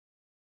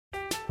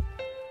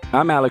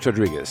I'm Alex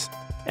Rodriguez.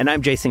 And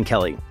I'm Jason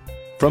Kelly.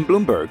 From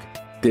Bloomberg,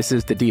 this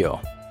is The Deal.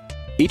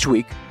 Each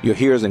week, you'll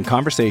hear us in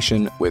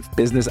conversation with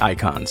business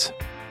icons.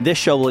 This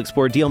show will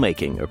explore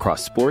deal-making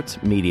across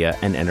sports, media,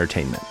 and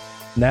entertainment.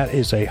 That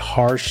is a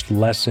harsh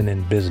lesson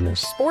in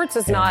business. Sports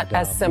is not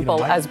as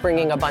simple as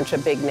bringing a bunch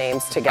of big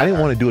names together. I didn't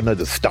want to do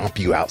another stomp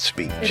you out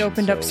speech. It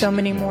opened up so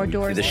many more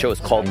doors. The show is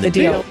called The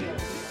Deal.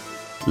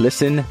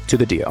 Listen to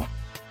The Deal.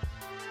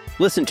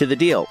 Listen to The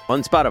Deal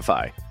on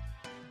Spotify.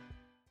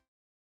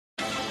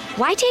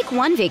 Why take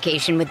one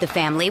vacation with the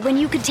family when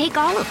you could take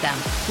all of them?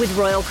 With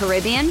Royal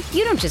Caribbean,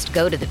 you don't just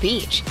go to the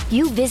beach.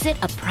 You visit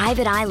a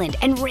private island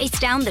and race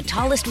down the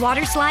tallest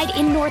water slide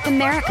in North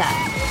America.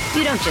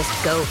 You don't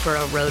just go for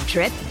a road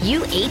trip.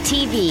 You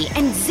ATV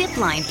and zip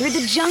line through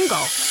the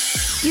jungle.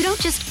 You don't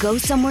just go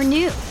somewhere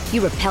new.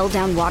 You rappel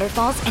down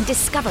waterfalls and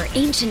discover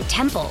ancient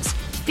temples.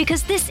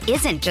 Because this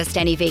isn't just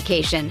any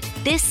vacation.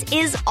 This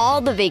is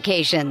all the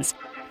vacations.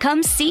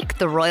 Come seek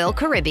the Royal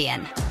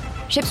Caribbean.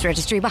 Ships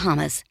Registry,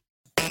 Bahamas.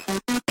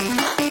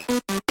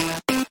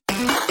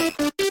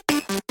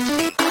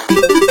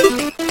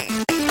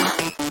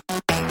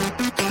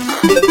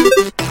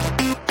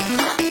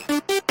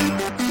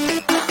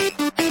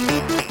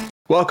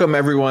 Welcome,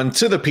 everyone,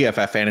 to the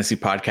PFF Fantasy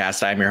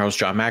Podcast. I'm your host,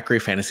 John Macri,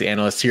 fantasy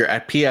analyst here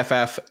at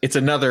PFF. It's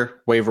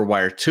another Waiver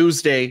Wire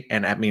Tuesday,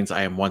 and that means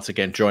I am once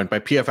again joined by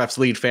PFF's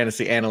lead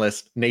fantasy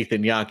analyst,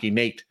 Nathan Yonke.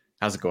 Nate,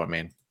 how's it going,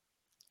 man?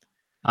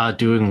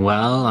 Doing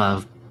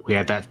well. We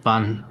had that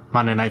fun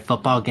Monday Night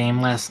Football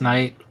game last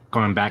night,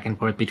 going back and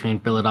forth between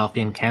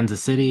Philadelphia and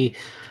Kansas City.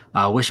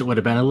 Wish it would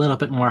have been a little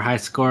bit more high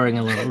scoring,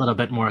 a little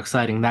bit more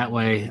exciting that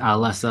way.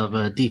 Less of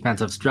a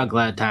defensive struggle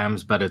at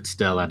times, but it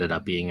still ended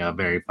up being a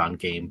very fun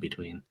game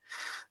between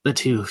the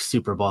two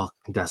Super Bowl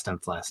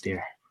contestants last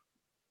year.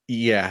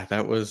 Yeah,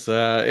 that was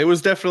it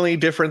was definitely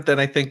different than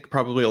I think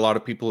probably a lot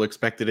of people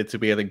expected it to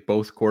be. I think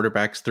both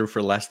quarterbacks threw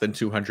for less than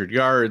 200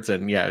 yards.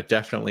 And yeah,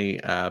 definitely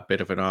a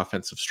bit of an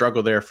offensive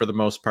struggle there for the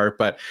most part.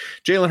 But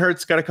Jalen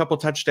Hurts got a couple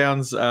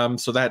touchdowns.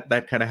 So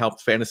that kind of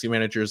helped fantasy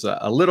managers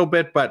a little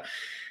bit. But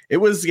it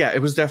was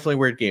definitely a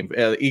weird game.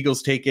 The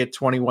Eagles take it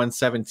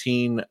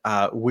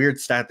 21-17. Weird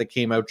stat that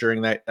came out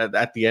during that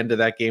at the end of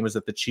that game is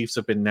that the Chiefs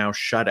have been now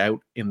shut out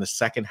in the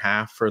second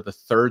half for the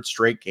third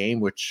straight game,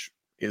 which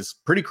is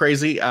pretty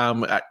crazy.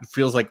 It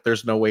feels like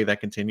there's no way that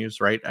continues,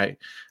 right?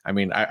 I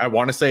mean, I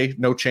want to say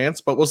no chance,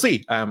 but we'll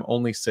see.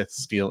 Only Siths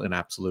steal in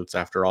absolutes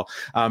after all.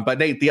 But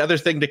Nate, the other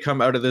thing to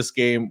come out of this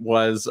game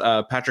was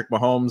Patrick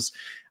Mahomes.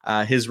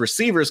 His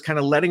receivers kind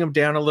of letting him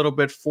down a little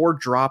bit. 4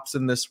 drops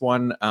in this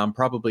one,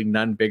 probably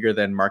none bigger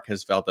than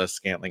Marquez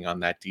Valdes-Scantling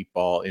on that deep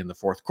ball in the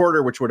fourth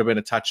quarter, which would have been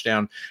a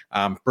touchdown.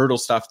 Brutal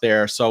stuff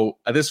there. So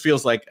this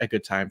feels like a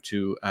good time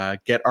to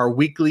get our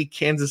weekly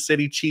Kansas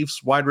City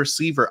Chiefs wide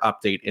receiver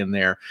update in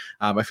there.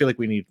 I feel like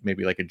we need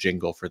maybe like a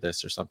jingle for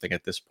this or something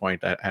at this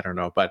point. I don't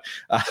know. But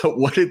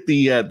what did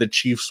the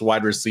Chiefs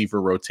wide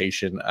receiver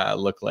rotation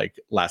look like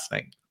last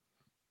night?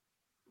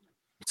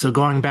 So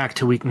going back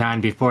to week 9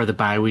 before the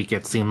bye week,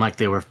 it seemed like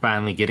they were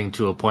finally getting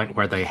to a point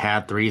where they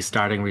had 3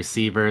 starting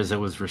receivers. It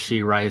was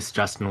Rashee Rice,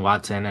 Justin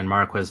Watson, and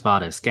Marquez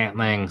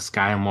Valdes-Scantling.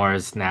 Sky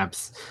Moore's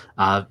snaps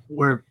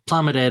were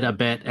plummeted a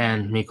bit,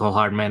 and Mecole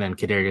Hardman and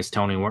Kadarius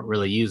Toney weren't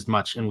really used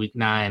much in week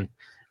 9.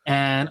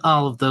 And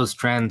all of those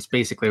trends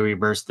basically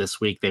reversed this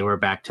week. They were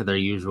back to their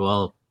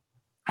usual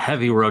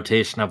heavy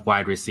rotation of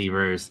wide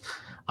receivers.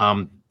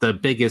 The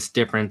biggest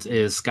difference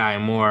is Sky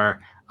Moore.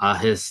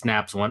 His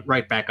snaps went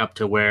right back up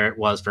to where it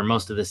was for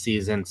most of the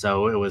season.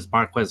 So it was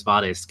Marquez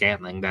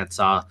Valdes-Scantling that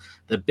saw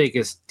the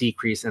biggest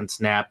decrease in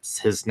snaps.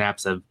 His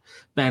snaps have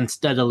been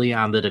steadily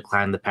on the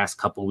decline the past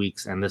couple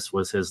weeks, and this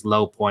was his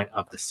low point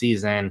of the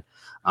season.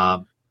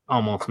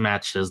 Almost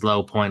matched his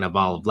low point of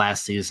all of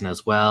last season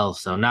as well.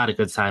 So not a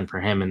good sign for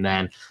him. And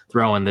then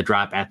throw in the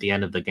drop at the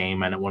end of the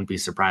game, and it wouldn't be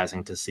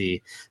surprising to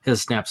see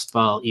his snaps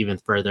fall even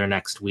further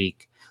next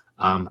week.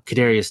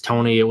 Kadarius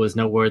Toney, it was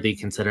noteworthy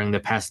considering the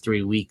past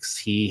 3 weeks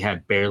he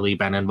had barely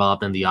been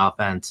involved in the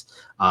offense.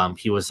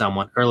 He was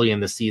someone early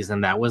in the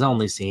season that was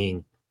only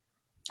seeing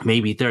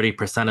maybe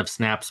 30% of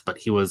snaps, but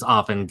he was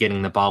often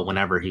getting the ball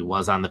whenever he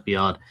was on the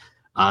field.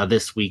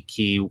 This week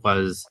he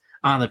was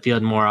on the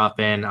field more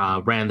often,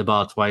 ran the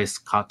ball twice,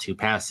 caught 2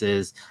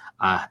 passes,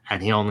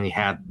 and he only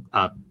had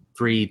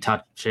 3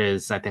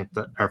 touches,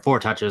 or 4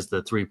 touches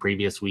the 3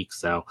 previous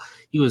weeks. So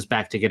he was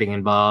back to getting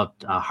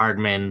involved.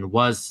 Hardman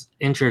was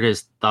injured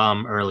his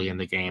thumb early in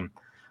the game,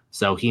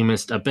 so he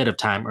missed a bit of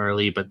time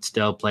early, but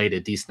still played a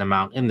decent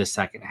amount in the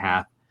second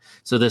half.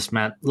 So this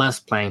meant less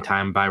playing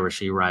time by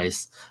Rashee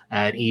Rice,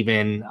 and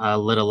even a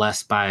little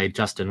less by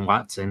Justin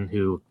Watson,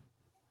 who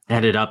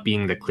ended up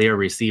being the clear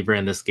receiver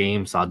in this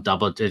game, saw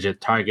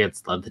double-digit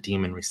targets, led the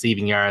team in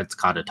receiving yards,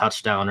 caught a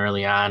touchdown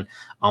early on,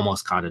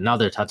 almost caught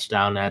another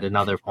touchdown at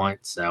another point.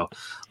 So a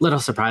little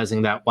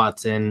surprising that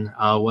Watson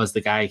was the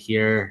guy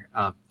here.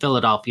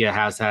 Philadelphia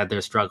has had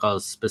their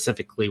struggles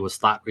specifically with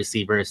slot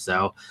receivers.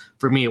 So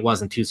for me, it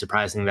wasn't too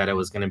surprising that it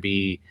was going to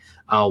be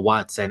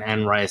Watson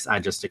and Rice. I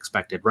just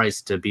expected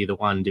Rice to be the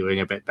one doing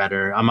a bit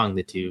better among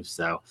the two.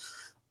 So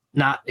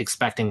not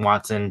expecting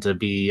Watson to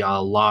be a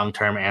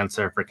long-term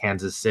answer for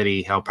Kansas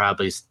City.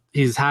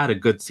 He's had a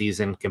good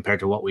season compared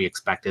to what we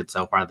expected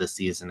so far this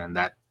season, and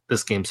that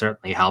this game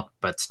certainly helped,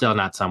 but still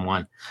not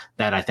someone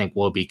that I think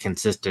will be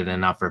consistent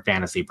enough for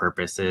fantasy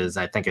purposes.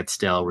 I think it's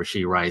still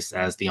Rashee Rice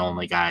as the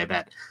only guy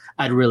that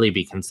I'd really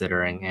be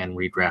considering in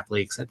redraft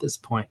leagues at this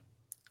point.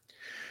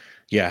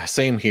 Yeah,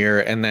 same here.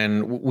 And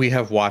then we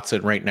have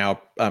Watson right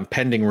now,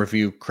 pending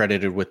review,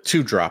 credited with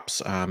 2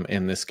 drops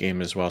in this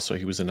game as well. So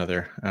he was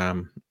another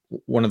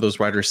one of those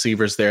wide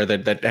receivers there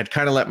that had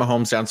kind of let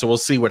Mahomes down. So we'll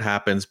see what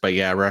happens. But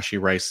yeah, Rashee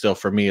Rice still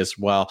for me as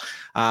well.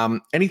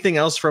 Anything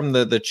else from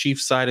the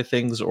Chiefs side of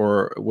things,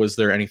 or was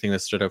there anything that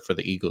stood out for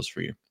the Eagles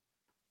for you?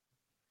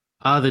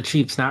 The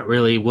Chiefs, not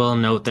really. Will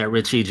note that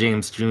Richie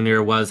James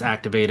Jr. was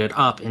activated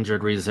up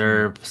injured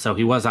reserve, so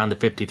he was on the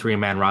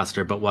 53-man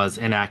roster, but was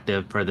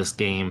inactive for this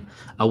game.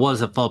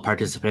 Was a full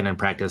participant in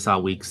practice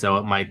all week, so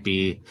it might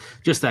be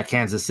just that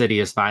Kansas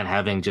City is fine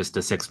having just a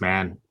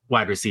 6-man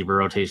wide receiver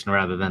rotation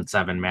rather than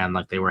 7-man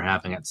like they were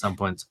having at some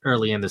points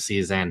early in the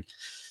season.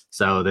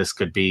 So this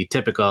could be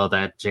typical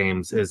that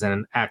James is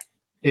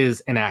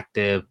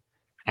inactive,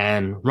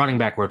 and running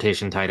back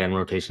rotation, tight end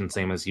rotation,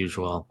 same as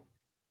usual.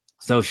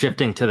 So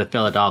shifting to the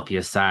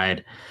Philadelphia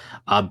side,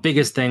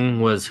 biggest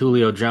thing was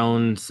Julio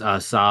Jones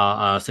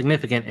saw a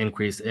significant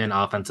increase in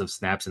offensive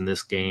snaps in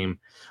this game,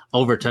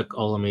 overtook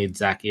Olamide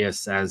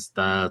Zaccheaus as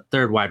the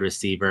 3rd wide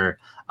receiver.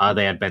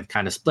 They had been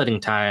kind of splitting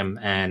time,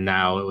 and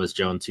now it was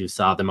Jones who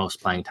saw the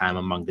most playing time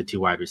among the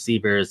 2 wide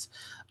receivers.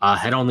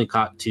 Had only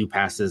caught 2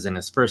 passes in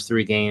his first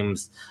 3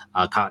 games,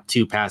 caught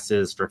 2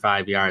 passes for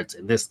 5 yards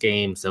in this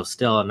game, so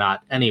still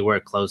not anywhere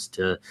close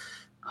to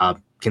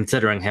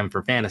considering him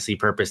for fantasy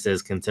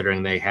purposes,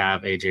 considering they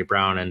have A.J.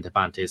 Brown and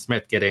Devontae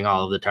Smith getting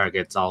all of the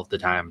targets all of the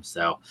time.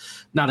 So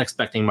not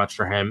expecting much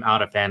for him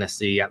out of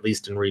fantasy, at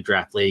least in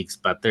redraft leagues,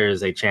 but there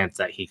is a chance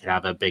that he could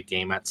have a big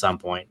game at some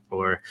point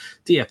for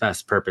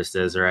DFS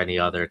purposes or any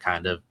other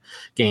kind of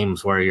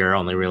games where you're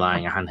only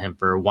relying on him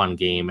for 1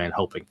 game and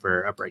hoping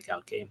for a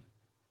breakout game.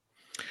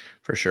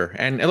 For sure.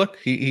 And look,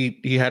 he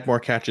had more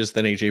catches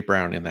than AJ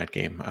Brown in that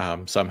game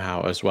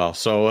somehow as well.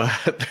 So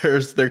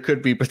there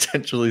could be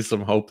potentially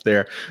some hope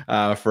there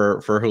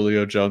for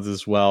Julio Jones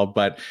as well.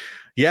 But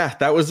yeah,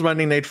 that was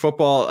Monday Night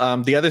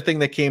Football. The other thing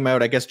that came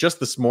out, I guess, just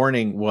this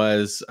morning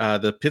was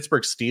the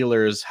Pittsburgh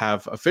Steelers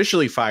have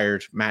officially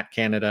fired Matt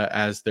Canada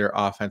as their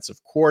offensive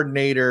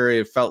coordinator.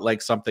 It felt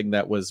like something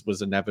that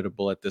was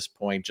inevitable at this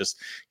point, just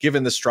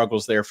given the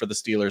struggles there for the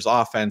Steelers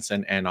offense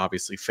and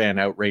obviously fan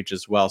outrage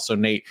as well. So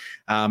Nate,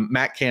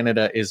 Matt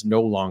Canada is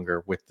no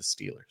longer with the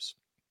Steelers.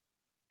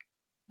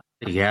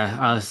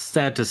 Yeah,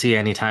 sad to see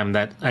anytime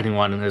that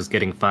anyone is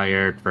getting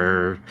fired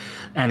for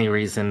any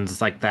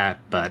reasons like that,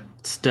 but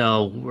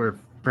still,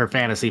 for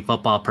fantasy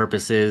football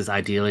purposes,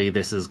 ideally,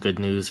 this is good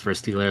news for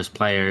Steelers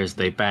players.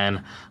 They've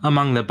been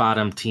among the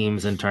bottom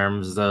teams in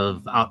terms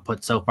of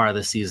output so far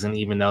this season,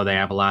 even though they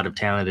have a lot of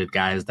talented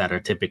guys that are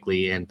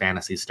typically in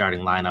fantasy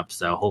starting lineups.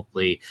 So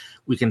hopefully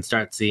we can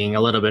start seeing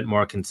a little bit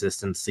more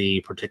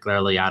consistency,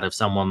 particularly out of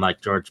someone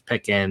like George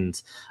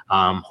Pickens.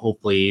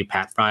 Hopefully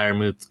Pat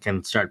Freiermuth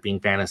can start being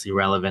fantasy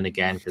relevant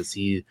again, because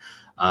he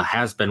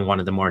has been one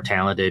of the more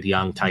talented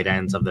young tight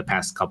ends of the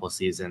past couple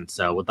seasons.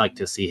 So would like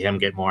to see him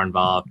get more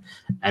involved,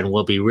 and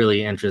we'll be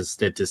really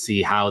interested to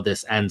see how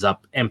this ends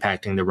up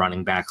impacting the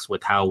running backs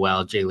with how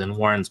well Jaylen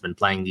Warren's been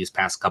playing these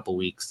past couple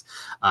weeks.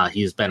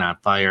 He's been on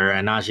fire,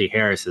 and Najee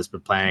Harris has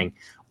been playing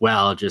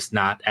well, just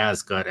not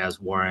as good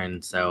as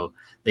Warren. So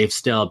they've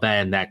still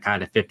been that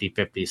kind of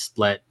 50-50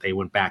 split. They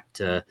went back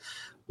to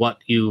what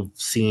you've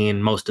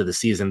seen most of the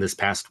season this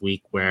past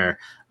week, where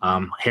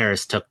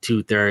Harris took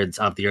 2/3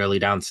 of the early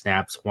down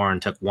snaps.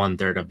 Warren took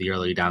 1/3 of the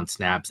early down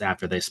snaps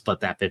after they split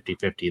that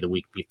 50-50 the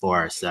week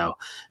before. So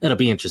it'll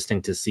be interesting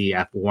to see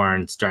if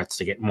Warren starts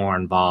to get more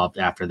involved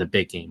after the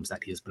big games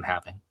that he's been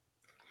having.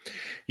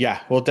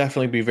 Yeah, will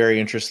definitely be very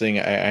interesting.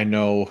 I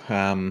know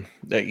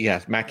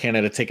that Matt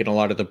Canada taking a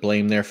lot of the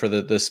blame there for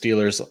the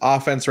Steelers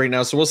offense right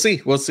now. So we'll see.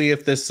 We'll see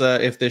if this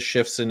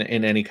shifts in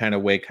any kind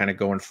of way, kind of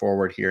going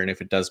forward here, and if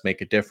it does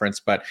make a difference.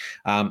 But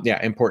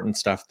important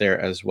stuff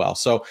there as well.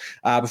 So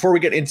before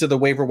we get into the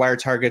waiver wire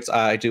targets,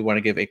 I do want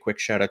to give a quick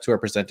shout out to our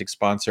presenting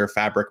sponsor,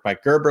 Fabric by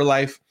Gerber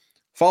Life.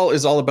 Fall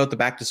is all about the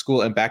back to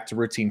school and back to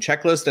routine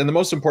checklist, and the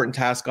most important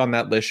task on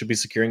that list should be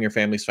securing your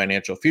family's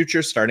financial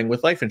future, starting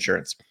with life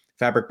insurance.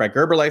 Fabric by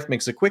Gerber Life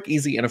makes it quick,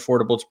 easy, and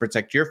affordable to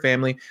protect your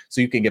family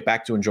so you can get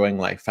back to enjoying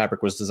life.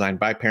 Fabric was designed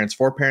by parents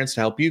for parents to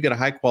help you get a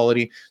high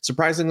quality,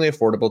 surprisingly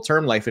affordable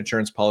term life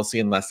insurance policy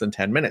in less than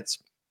 10 minutes.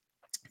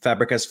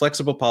 Fabric has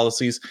flexible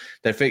policies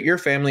that fit your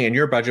family and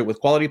your budget, with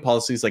quality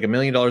policies like $1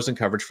 million in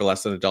coverage for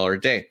less than $1 a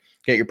day.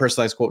 Get your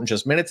personalized quote in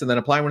just minutes and then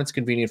apply when it's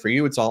convenient for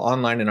you. It's all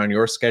online and on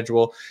your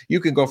schedule. You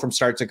can go from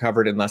start to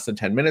covered in less than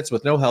 10 minutes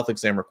with no health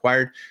exam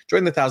required.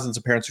 Join the thousands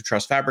of parents who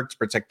trust Fabric to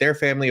protect their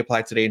family.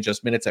 Apply today in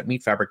just minutes at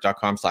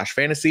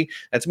meetfabric.com/fantasy.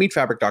 That's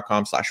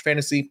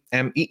meetfabric.com/fantasy,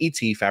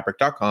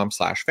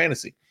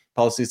 meetfabric.com/fantasy.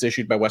 Policies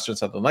issued by Western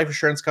Southern Life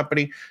Insurance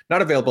Company.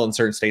 Not available in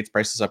certain states.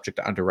 Prices subject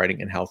to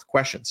underwriting and health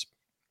questions.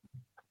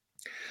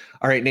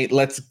 All right, Nate,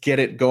 let's get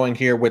it going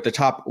here with the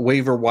top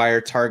waiver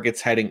wire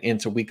targets heading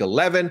into week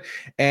 11.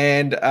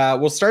 And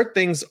we'll start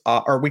things,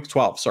 or week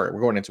 12. Sorry,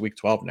 we're going into week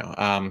 12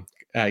 now.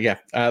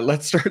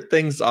 Let's start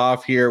things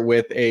off here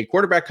with a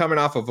quarterback coming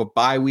off of a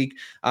bye week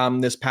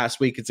this past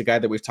week. It's a guy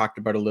that we've talked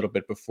about a little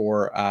bit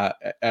before out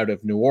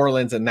of New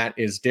Orleans, and that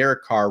is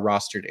Derek Carr,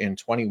 rostered in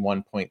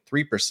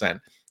 21.3%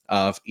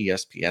 of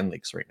ESPN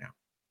leagues right now.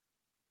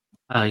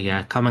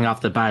 Coming off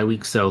the bye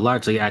week, so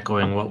largely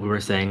echoing what we were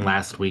saying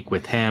last week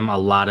with him. A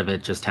lot of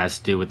it just has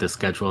to do with the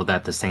schedule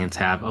that the Saints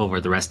have over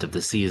the rest of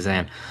the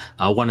season.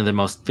 One of the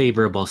most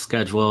favorable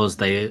schedules.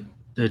 The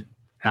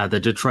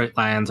Detroit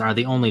Lions are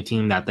the only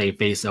team that they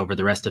face over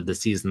the rest of the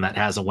season that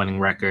has a winning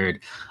record.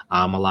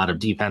 A lot of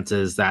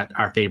defenses that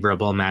are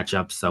favorable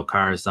matchups. So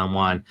Carr is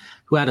someone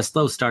who had a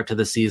slow start to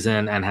the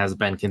season and has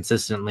been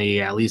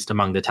consistently at least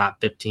among the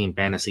top 15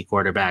 fantasy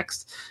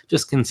quarterbacks,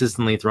 just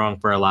consistently throwing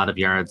for a lot of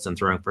yards and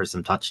throwing for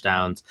some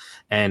touchdowns,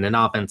 and an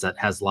offense that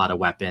has a lot of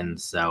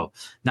weapons. So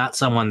not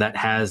someone that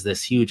has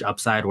this huge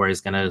upside where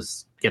he's going to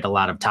get a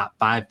lot of top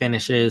 5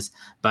 finishes,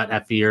 but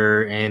if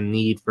you're in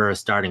need for a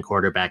starting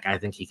quarterback, I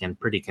think he can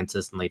pretty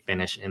consistently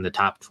finish in the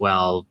top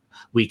 12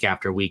 week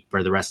after week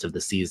for the rest of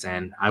the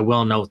season. I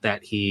will note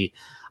that he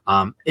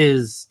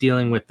is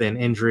dealing with an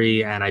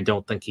injury, and I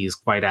don't think he's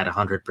quite at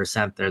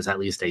 100%. There's at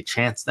least a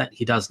chance that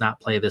he does not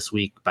play this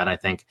week, but I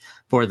think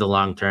for the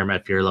long term,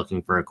 if you're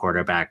looking for a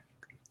quarterback,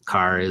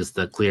 Carr is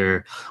the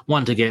clear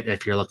one to get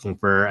if you're looking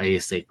for a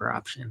safer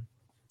option.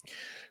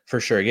 For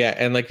sure. Yeah.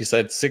 And like you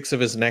said, 6 of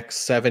his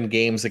next 7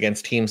 games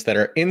against teams that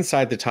are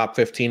inside the top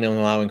 15 and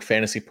allowing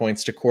fantasy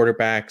points to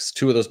quarterbacks.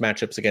 2 of those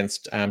matchups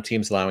against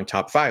teams allowing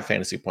top 5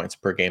 fantasy points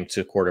per game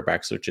to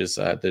quarterbacks, which is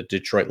the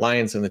Detroit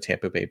Lions and the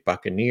Tampa Bay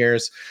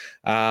Buccaneers.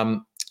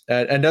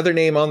 Another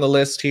name on the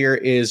list here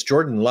is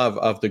Jordan Love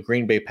of the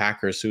Green Bay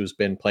Packers, who's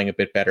been playing a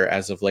bit better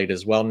as of late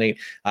as well, Nate.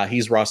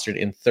 He's rostered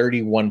in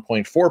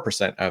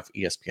 31.4% of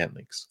ESPN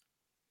leagues.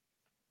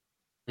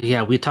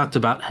 Yeah, we talked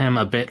about him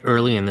a bit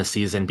early in the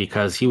season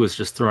because he was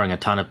just throwing a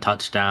ton of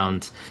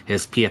touchdowns.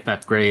 His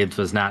PFF grades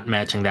was not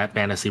matching that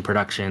fantasy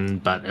production,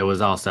 but it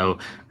was also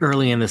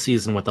early in the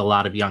season with a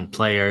lot of young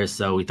players,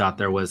 so we thought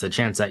there was a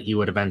chance that he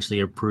would eventually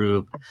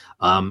improve.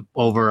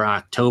 Over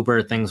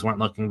October, things weren't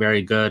looking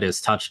very good. His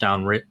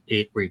touchdown rate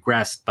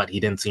regressed, but he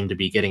didn't seem to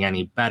be getting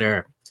any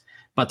better.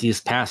 But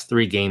these past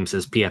 3 games,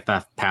 his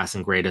PFF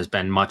passing grade has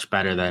been much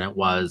better than it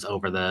was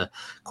over the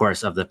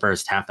course of the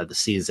first half of the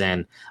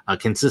season,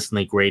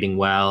 consistently grading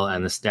well.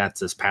 And the stats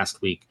this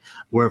past week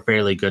were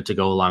fairly good to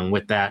go along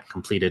with that.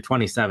 Completed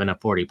 27 of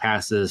 40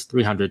 passes,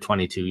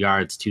 322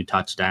 yards, 2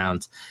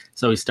 touchdowns.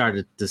 So we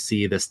started to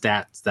see the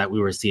stats that we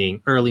were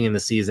seeing early in the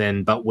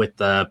season, but with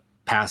the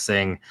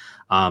passing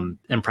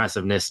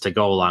impressiveness to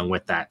go along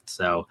with that.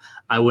 So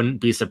I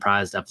wouldn't be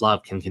surprised if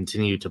Love can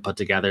continue to put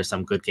together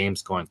some good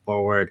games going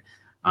forward.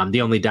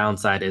 The only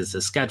downside is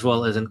the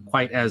schedule isn't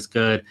quite as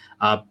good.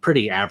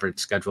 Pretty average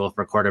schedule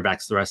for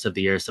quarterbacks the rest of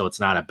the year, so it's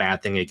not a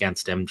bad thing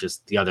against him.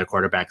 Just the other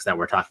quarterbacks that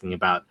we're talking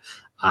about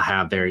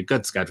have very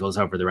good schedules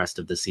over the rest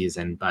of the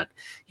season. But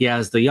he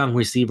has the young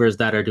receivers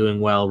that are doing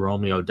well.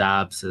 Romeo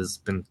Doubs has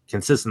been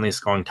consistently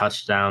scoring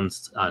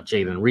touchdowns.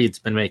 Jaden Reed's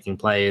been making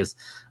plays.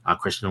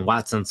 Christian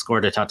Watson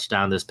scored a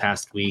touchdown this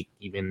past week.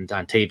 Even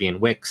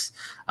Dontavian Wicks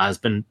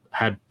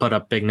had put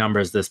up big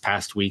numbers this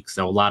past week.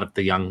 So a lot of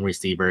the young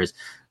receivers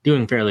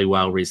doing fairly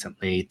well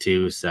recently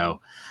too. So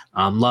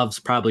Love's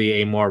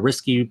probably a more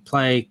risky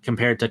play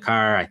compared to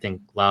Carr. I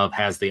think Love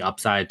has the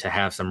upside to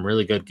have some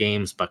really good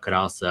games, but could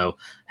also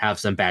have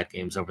some bad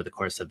games over the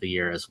course of the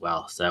year as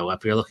well. So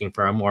if you're looking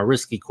for a more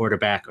risky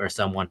quarterback or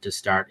someone to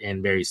start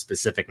in very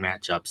specific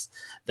matchups,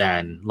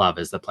 then Love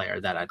is the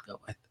player that I'd go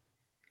with.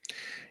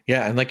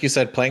 Yeah, and like you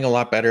said, playing a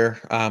lot better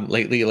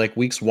lately, like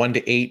weeks 1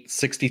 to 8,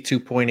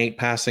 62.8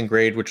 passing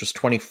grade, which was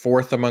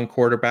 24th among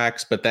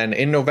quarterbacks. But then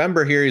in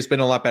November here, he's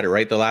been a lot better,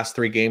 right? The last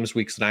 3 games,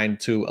 weeks 9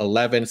 to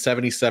 11,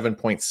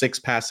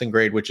 77.6 passing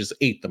grade, which is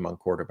 8th among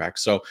quarterbacks.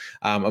 So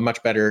a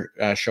much better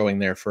showing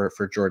there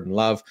for Jordan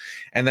Love.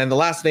 And then the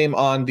last name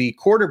on the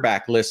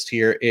quarterback list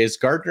here is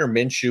Gardner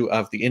Minshew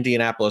of the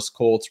Indianapolis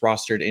Colts,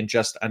 rostered in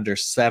just under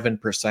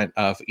 7%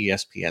 of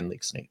ESPN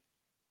leagues, Nate.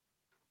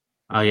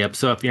 Yep.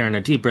 So if you're in a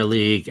deeper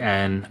league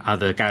and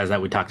the guys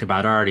that we talked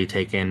about already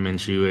taken,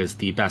 Minshew is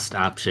the best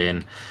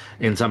option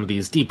in some of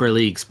these deeper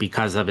leagues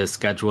because of his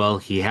schedule.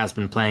 He has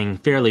been playing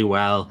fairly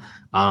well,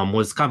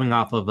 was coming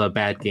off of a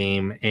bad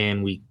game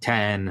in week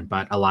 10,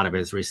 but a lot of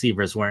his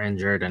receivers were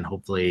injured, and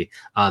hopefully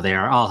they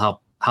are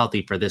all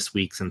healthy for this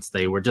week since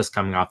they were just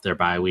coming off their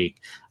bye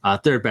week.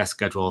 Third best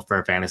schedule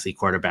for fantasy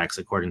quarterbacks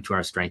according to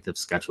our strength of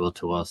schedule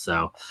tool.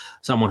 So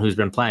someone who's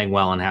been playing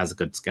well and has a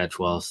good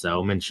schedule.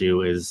 So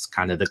Minshew is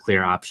kind of the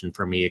clear option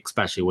for me,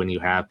 especially when you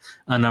have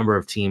a number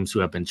of teams who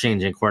have been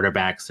changing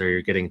quarterbacks, or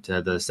you're getting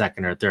to the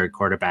second or third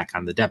quarterback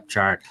on the depth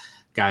chart.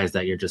 guys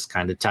that you're just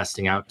kind of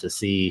testing out to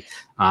see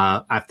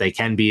if they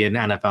can be an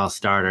NFL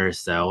starter.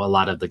 So a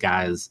lot of the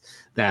guys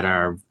that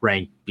are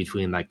ranked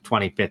between like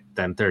 25th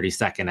and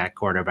 32nd at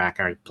quarterback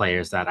are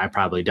players that I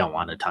probably don't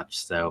want to touch.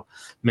 So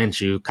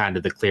Minshew, kind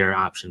of the clear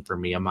option for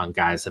me among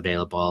guys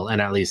available in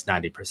at least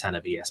 90%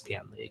 of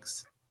ESPN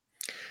leagues.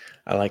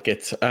 I like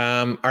it.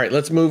 All right,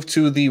 let's move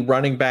to the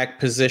running back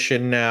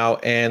position now.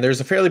 And there's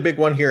a fairly big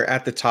one here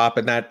at the top,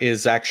 and that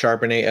is Zach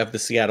Charbonnet of the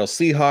Seattle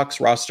Seahawks,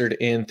 rostered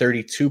in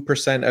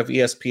 32% of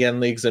ESPN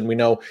leagues. And we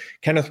know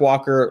Kenneth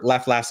Walker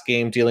left last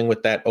game dealing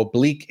with that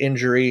oblique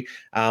injury.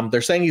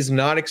 They're saying he's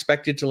not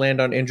expected to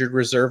land on injured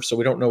reserve, so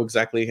we don't know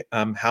exactly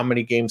how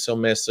many games he'll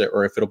miss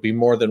or if it'll be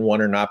more than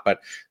one or not, but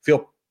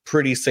feel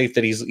pretty safe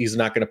that he's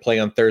not going to play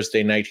on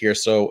Thursday night here.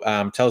 So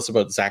tell us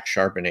about Zach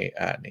Charbonnet,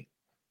 Nate.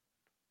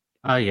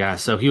 Yeah,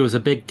 so he was a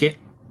big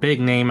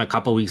name a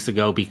couple weeks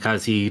ago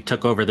because he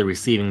took over the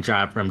receiving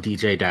job from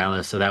DJ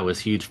Dallas, so that was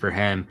huge for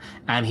him.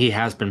 And he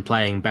has been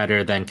playing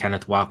better than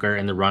Kenneth Walker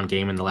in the run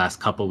game in the last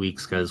couple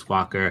weeks because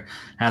Walker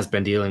has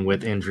been dealing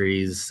with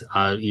injuries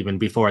even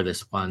before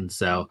this one,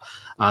 so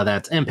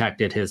that's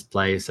impacted his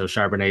play. So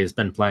Charbonnet has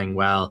been playing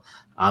well.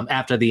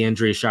 After the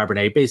injury,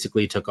 Charbonnet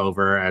basically took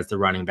over as the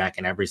running back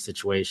in every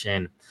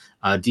situation.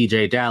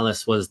 DJ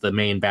Dallas was the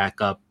main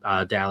backup.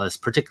 Dallas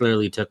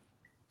particularly took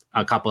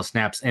a couple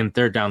snaps in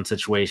third down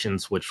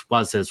situations, which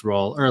was his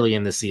role early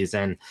in the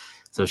season.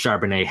 So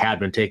Charbonnet had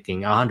been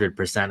taking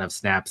 100% of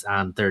snaps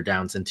on third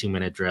downs and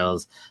 2-minute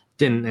drills.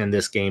 Didn't in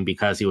this game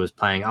because he was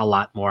playing a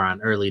lot more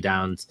on early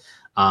downs.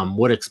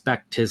 Would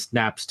expect his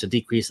snaps to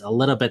decrease a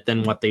little bit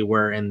than what they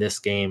were in this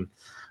game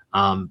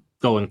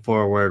going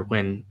forward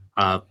when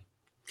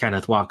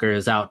Kenneth Walker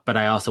is out. But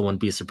I also wouldn't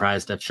be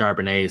surprised if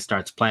Charbonnet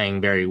starts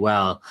playing very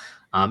well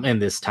in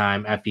this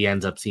time, if he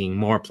ends up seeing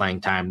more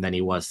playing time than he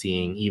was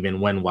seeing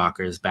even when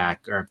Walker is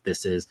back, or if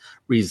this is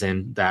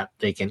reason that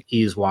they can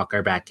ease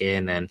Walker back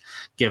in and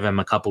give him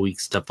a couple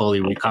weeks to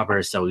fully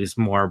recover so he's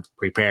more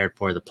prepared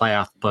for the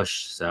playoff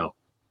push. So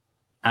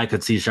I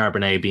could see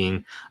Charbonnet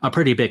being a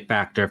pretty big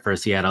factor for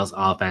Seattle's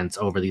offense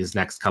over these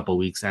next couple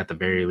weeks at the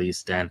very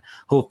least, and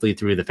hopefully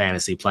through the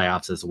fantasy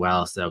playoffs as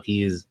well. So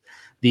he's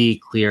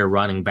the clear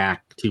running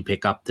back to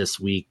pick up this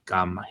week.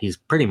 He's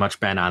pretty much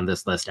been on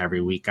this list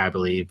every week, I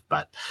believe,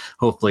 but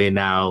hopefully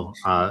now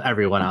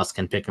everyone else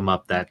can pick him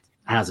up that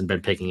hasn't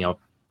been picking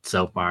up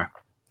so far.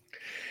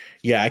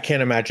 Yeah, I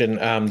can't imagine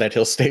that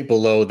he'll stay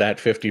below that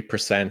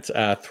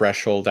 50%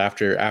 threshold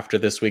after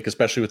this week,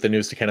 especially with the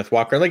news to Kenneth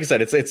Walker. Like I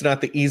said, it's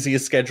not the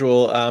easiest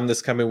schedule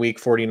this coming week.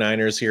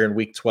 49ers here in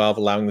week 12,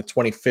 allowing the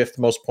 25th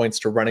most points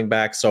to running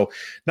back. So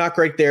not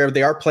great there.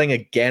 They are playing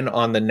again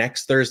on the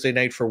next Thursday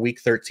night for week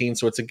 13.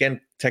 So it's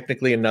again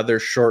technically another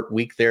short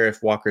week there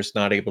if Walker's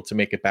not able to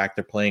make it back.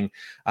 They're playing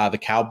the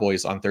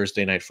Cowboys on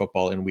Thursday Night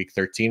Football in week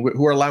 13,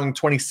 who are allowing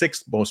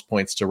 26th most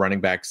points to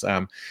running backs.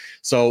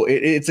 So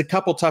it's a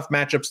couple tough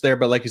matchups there,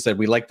 but like you said,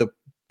 we like the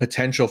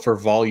potential for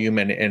volume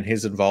and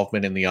his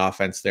involvement in the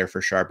offense there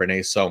for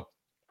Charbonnet. So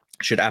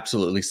should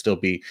absolutely still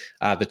be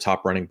the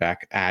top running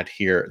back ad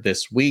here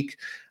this week.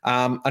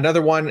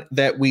 Another one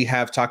that we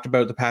have talked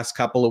about the past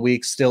couple of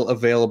weeks, still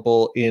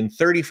available in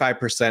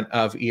 35%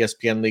 of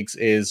ESPN leagues,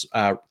 is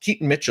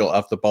Keaton Mitchell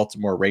of the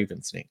Baltimore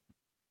Ravens. Nate.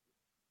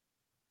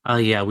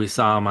 Yeah, we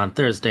saw him on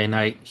Thursday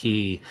night.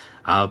 He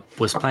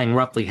was playing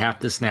roughly half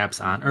the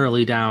snaps on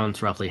early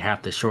downs, roughly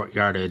half the short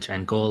yardage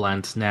and goal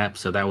line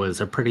snaps. So that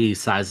was a pretty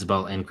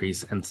sizable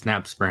increase in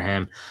snaps for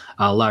him,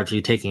 largely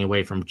taking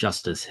away from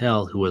Justice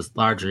Hill, who was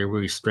largely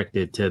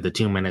restricted to the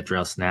 2-minute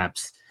drill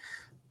snaps.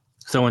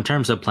 So in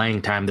terms of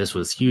playing time, this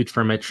was huge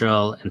for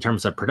Mitchell. In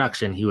terms of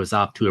production, he was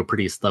off to a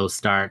pretty slow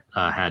start,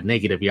 had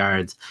negative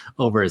yards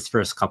over his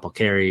first couple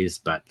carries,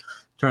 but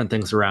turned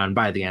things around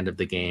by the end of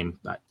the game.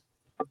 But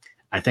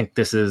I think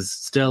this is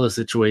still a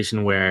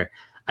situation where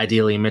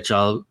ideally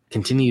Mitchell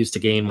continues to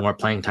gain more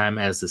playing time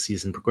as the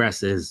season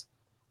progresses,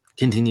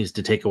 continues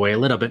to take away a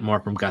little bit more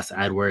from Gus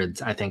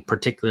Edwards. I think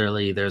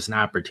particularly there's an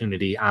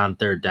opportunity on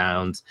third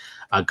downs.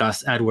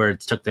 Gus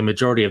Edwards took the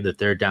majority of the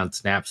third down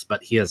snaps,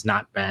 but he has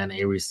not been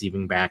a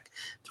receiving back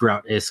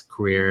throughout his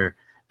career.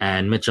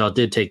 And Mitchell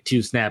did take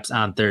 2 snaps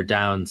on third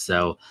down,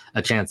 so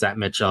a chance that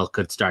Mitchell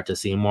could start to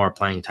see more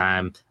playing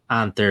time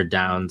on third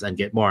downs and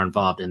get more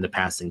involved in the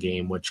passing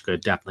game, which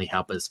could definitely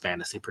help his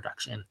fantasy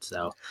production.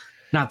 So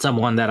not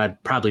someone that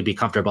I'd probably be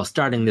comfortable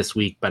starting this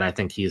week, but I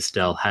think he's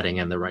still heading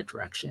in the right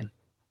direction.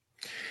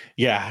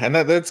 Yeah, and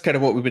that's kind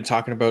of what we've been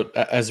talking about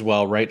as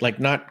well, right?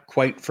 Like not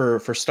quite for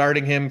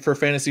starting him for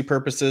fantasy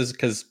purposes,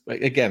 because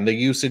again, the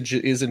usage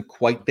isn't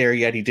quite there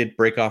yet. He did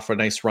break off a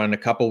nice run a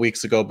couple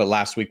weeks ago, but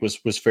last week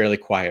was fairly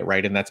quiet,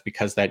 right? And that's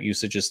because that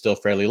usage is still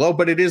fairly low,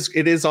 but it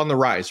is on the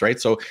rise, right?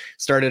 So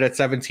started at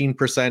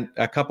 17%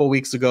 a couple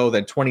weeks ago,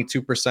 then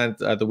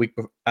 22% the week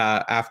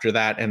after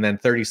that, and then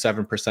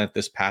 37%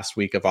 this past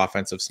week of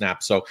offensive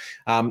snaps. So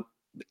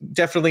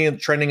definitely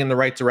trending in the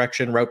right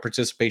direction. Route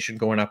participation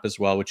going up as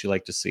well, which you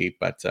like to see.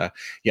 But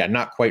yeah,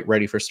 not quite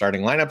ready for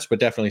starting lineups, but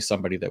definitely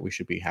somebody that we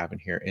should be having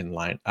here in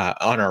line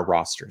on our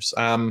rosters.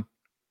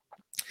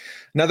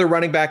 Another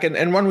running back,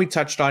 and one we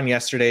touched on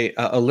yesterday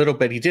a little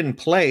bit. He didn't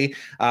play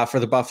for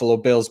the Buffalo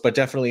Bills, but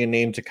definitely a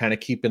name to kind of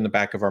keep in the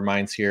back of our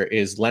minds here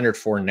is Leonard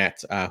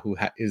Fournette, who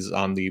is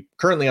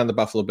currently on the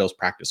Buffalo Bills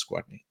practice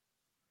squad.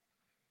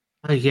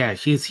 Yeah,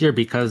 he's here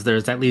because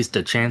there's at least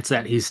a chance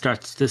that he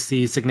starts to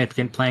see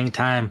significant playing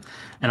time.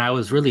 And I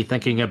was really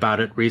thinking about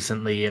it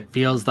recently. It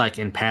feels like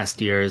in past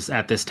years,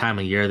 at this time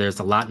of year, there's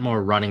a lot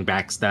more running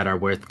backs that are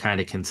worth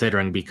kind of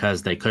considering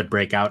because they could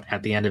break out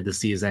at the end of the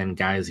season,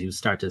 guys who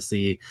start to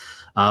see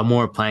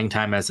more playing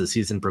time as the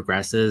season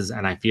progresses.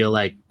 And I feel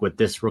like with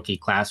this rookie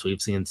class, we've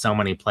seen so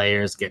many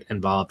players get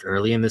involved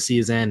early in the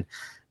season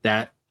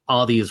that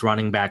all these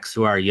running backs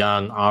who are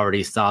young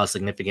already saw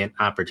significant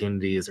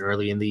opportunities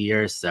early in the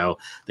year, so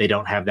they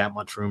don't have that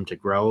much room to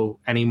grow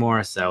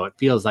anymore. So it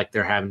feels like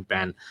there haven't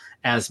been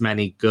as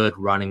many good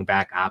running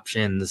back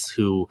options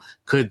who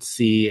could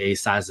see a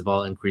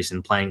sizable increase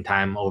in playing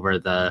time over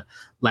the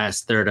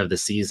last third of the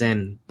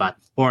season. But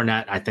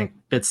Fournette, I think,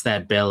 fits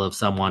that bill of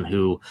someone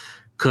who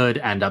could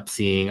end up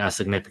seeing a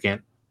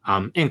significant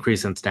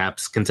increase in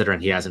snaps,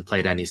 considering he hasn't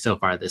played any so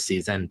far this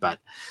season. But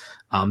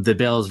the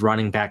Bills'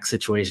 running back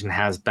situation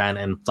has been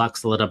in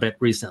flux a little bit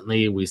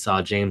recently. We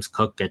saw James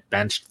Cook get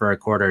benched for a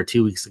quarter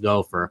 2 weeks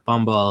ago for a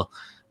fumble.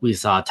 We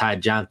saw Ty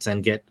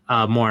Johnson get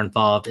more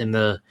involved in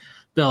the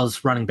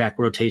Bills' running back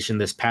rotation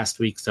this past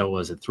week, so it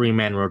was a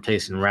 3-man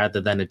rotation rather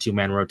than a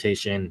 2-man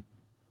rotation.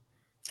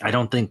 I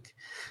don't think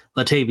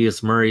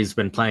Latavius Murray's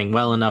been playing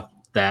well enough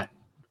that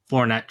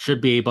Fournette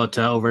should be able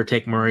to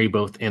overtake Murray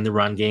both in the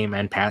run game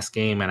and pass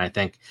game, and I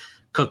think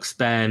Cook's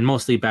been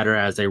mostly better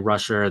as a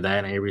rusher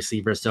than a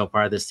receiver so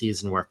far this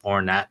season, where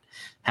Fournette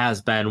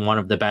has been one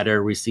of the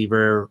better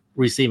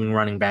receiving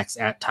running backs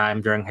at time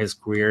during his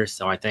career.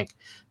 So I think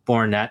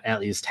Fournette at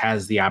least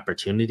has the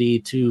opportunity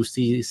to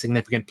see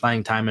significant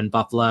playing time in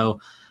Buffalo.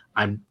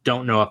 I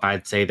don't know if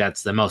I'd say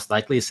that's the most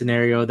likely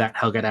scenario that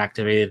he'll get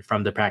activated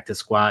from the practice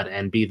squad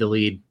and be the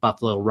lead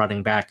Buffalo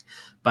running back,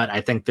 but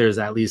I think there's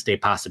at least a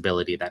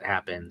possibility that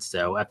happens.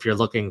 So if you're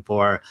looking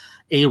for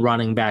a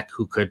running back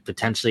who could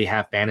potentially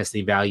have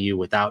fantasy value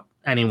without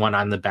anyone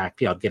on the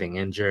backfield getting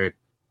injured,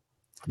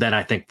 then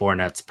I think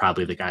Fournette's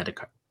probably the guy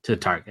to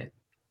target.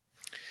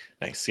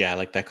 Nice. Yeah, I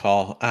like that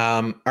call.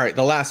 All right.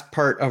 The last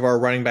part of our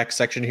running back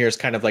section here is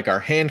kind of like our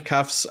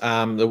handcuffs,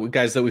 the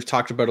guys that we've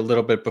talked about a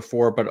little bit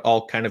before, but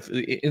all kind of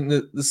in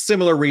the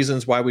similar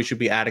reasons why we should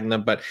be adding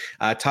them. But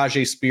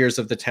Tajay Spears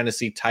of the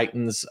Tennessee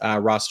Titans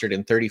rostered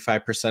in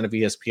 35% of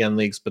ESPN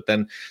leagues. But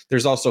then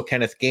there's also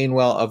Kenneth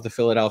Gainwell of the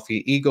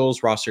Philadelphia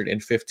Eagles rostered in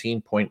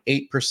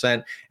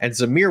 15.8%. And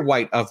Zamir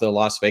White of the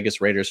Las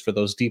Vegas Raiders for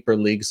those deeper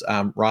leagues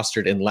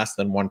rostered in less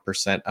than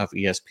 1% of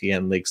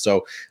ESPN leagues.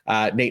 So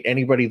Nate,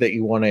 anybody that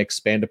you want to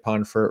expand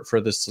upon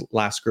for this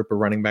last group of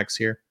running backs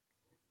here?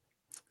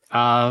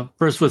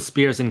 First with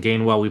Spears and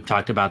Gainwell, we've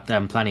talked about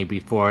them plenty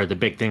before. The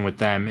big thing with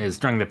them is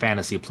during the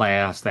fantasy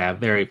playoffs, they have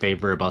very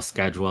favorable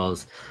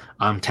schedules.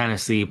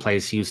 Tennessee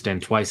plays Houston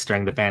twice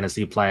during the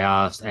fantasy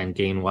playoffs, and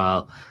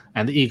Gainwell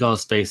and the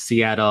Eagles face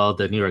Seattle,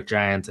 the New York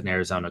Giants, and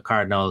Arizona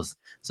Cardinals.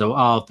 So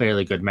all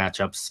fairly good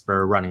matchups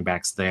for running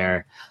backs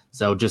there.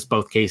 So just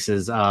both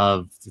cases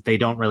of they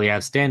don't really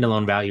have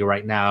standalone value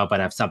right now, but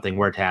if something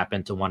were to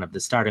happen to one of the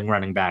starting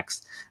running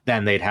backs,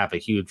 then they'd have a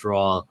huge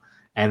role.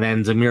 And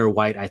then Zamir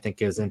White, I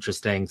think, is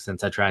interesting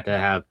since I tried to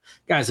have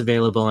guys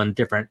available in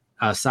different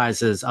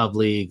sizes of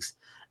leagues.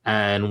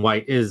 And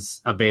White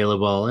is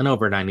available in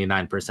over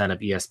 99% of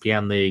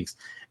ESPN leagues,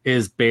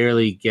 is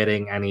barely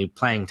getting any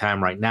playing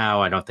time right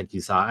now. I don't think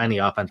he saw any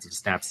offensive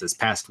snaps this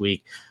past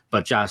week,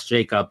 but Josh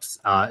Jacobs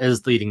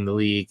is leading the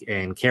league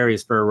in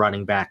carries for a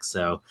running back.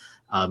 So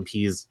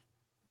he's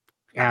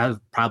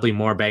probably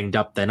more banged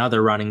up than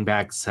other running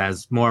backs,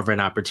 has more of an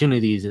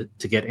opportunity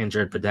to get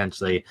injured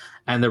potentially.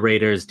 And the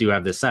Raiders do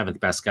have the 7th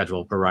best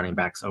schedule for running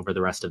backs over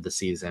the rest of the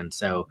season.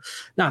 So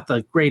not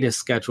the greatest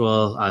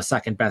schedule,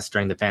 2nd best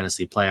during the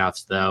fantasy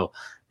playoffs though.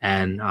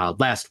 And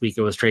last week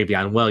it was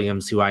Travion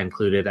Williams, who I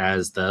included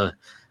as the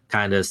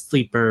kind of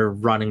sleeper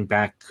running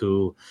back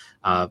who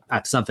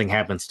if something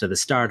happens to the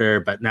starter,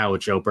 but now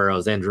with Joe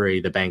Burrow's injury,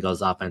 the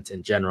Bengals offense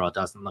in general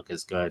doesn't look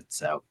as good.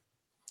 So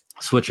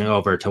switching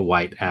over to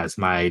White as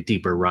my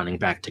deeper running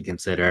back to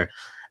consider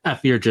if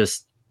you're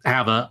just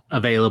have a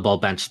available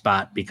bench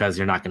spot because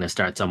you're not going to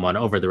start someone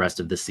over the rest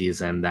of the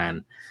season,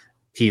 then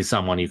he's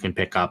someone you can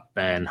pick up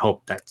and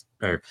hope that,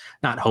 or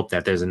not hope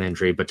that there's an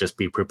injury, but just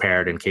be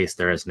prepared in case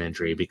there is an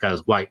injury,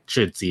 because White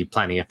should see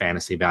plenty of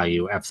fantasy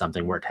value if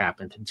something were to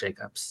happen to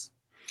Jacobs.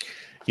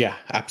 Yeah,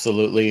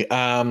 absolutely.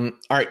 All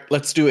right,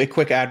 let's do a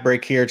quick ad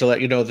break here to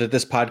let you know that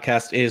this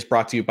podcast is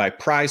brought to you by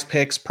Prize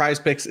Picks. Prize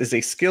Picks is a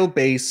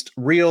skill-based,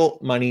 real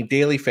money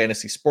daily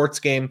fantasy sports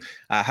game.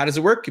 How does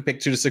it work? You pick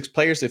 2 to 6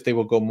 players. If they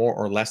will go more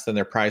or less than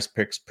their Prize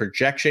Picks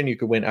projection, you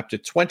could win up to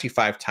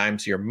 25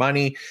 times your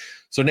money.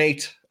 So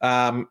Nate,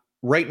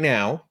 right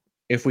now,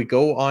 if we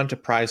go on to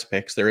Prize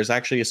Picks, there is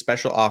actually a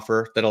special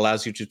offer that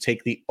allows you to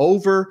take the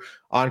over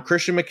on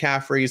Christian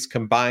McCaffrey's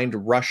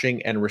combined rushing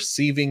and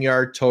receiving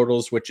yard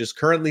totals, which is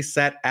currently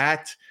set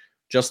at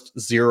just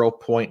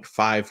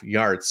 0.5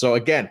 yards. So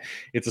again,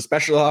 it's a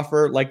special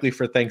offer, likely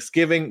for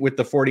Thanksgiving, with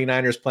the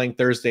 49ers playing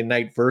Thursday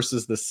night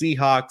versus the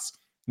Seahawks.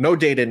 No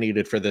data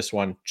needed for this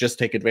one. Just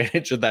take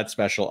advantage of that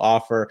special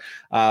offer.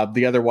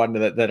 The other one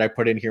that I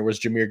put in here was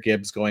Jahmyr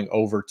Gibbs going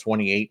over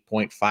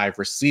 28.5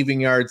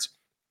 receiving yards.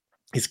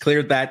 He's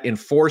cleared that in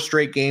 4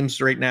 straight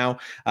games right now,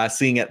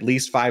 seeing at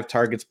least 5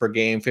 targets per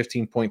game,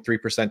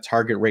 15.3%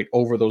 target rate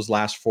over those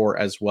last 4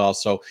 as well.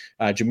 So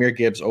Jahmyr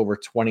Gibbs over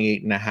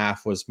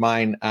 28.5 was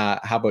mine. How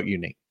about you,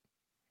 Nate?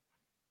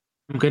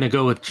 I'm going to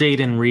go with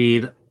Jaden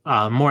Reed,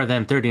 more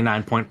than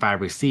 39.5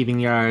 receiving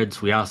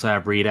yards. We also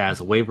have Reed as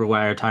a waiver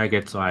wire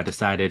target, so I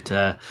decided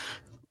to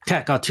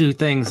tackle 2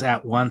 things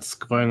at once,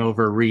 going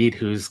over Reed,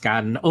 who's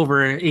gotten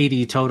over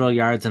 80 total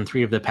yards in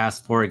 3 of the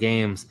past 4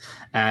 games.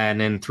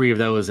 And in 3 of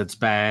those, it's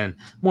been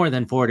more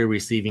than 40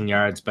 receiving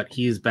yards, but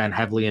he's been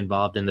heavily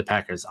involved in the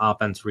Packers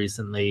offense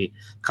recently,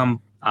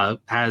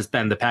 has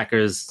been the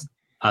Packers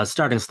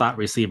starting slot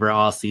receiver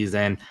all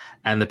season,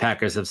 and the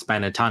Packers have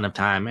spent a ton of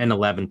time in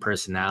 11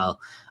 personnel.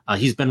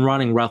 He's been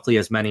running roughly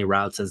as many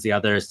routes as the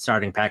other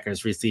starting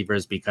Packers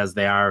receivers because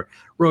they are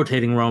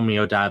rotating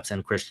Romeo Doubs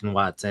and Christian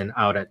Watson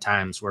out at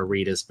times where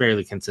Reed is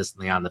fairly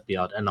consistently on the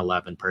field in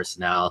 11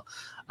 personnel.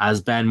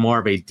 Has been more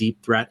of a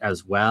deep threat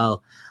as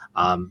well.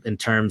 In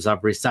terms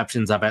of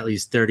receptions of at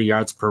least 30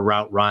 yards per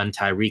route run,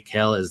 Tyreek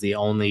Hill is the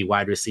only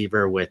wide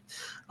receiver with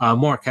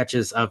more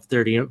catches of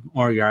 30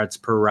 more yards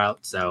per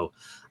route. So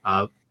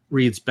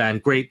Reed's been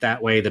great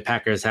that way. The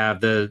Packers have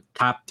the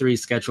top 3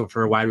 scheduled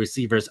for wide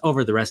receivers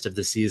over the rest of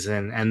the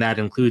season, and that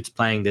includes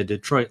playing the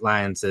Detroit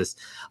Lions this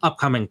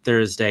upcoming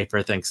Thursday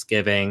for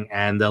Thanksgiving.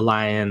 And the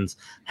Lions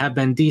have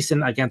been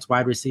decent against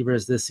wide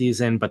receivers this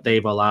season, but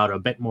they've allowed a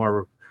bit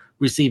more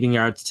receiving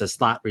yards to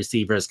slot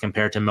receivers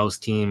compared to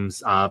most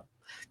teams,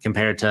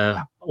 compared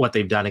to what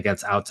they've done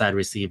against outside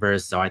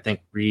receivers. So I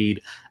think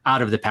Reed,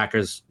 out of the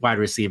Packers wide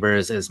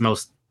receivers, is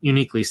most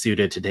uniquely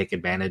suited to take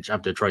advantage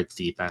of Detroit's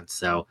defense.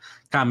 So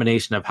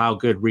combination of how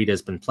good Reed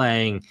has been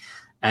playing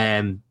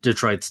and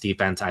Detroit's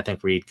defense, I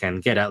think Reed can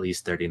get at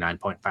least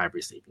 39.5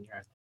 receiving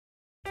yards.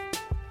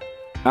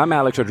 I'm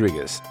Alex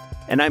Rodriguez.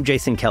 And I'm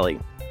Jason Kelly.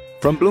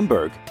 From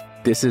Bloomberg,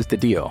 this is The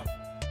Deal.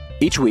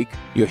 Each week,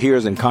 you'll hear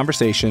us in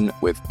conversation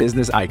with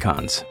business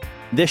icons.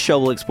 This show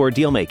will explore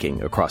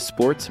deal-making across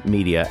sports,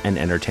 media, and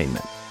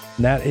entertainment.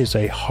 That is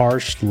a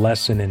harsh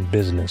lesson in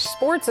business.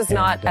 Sports is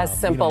not as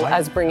simple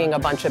as bringing a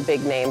bunch of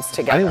big names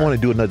together. I didn't want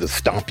to do another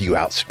stomp you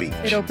out speech.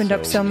 It opened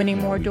up so many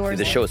more doors.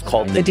 The show is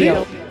called The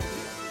Deal.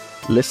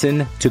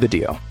 Listen to The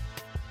Deal.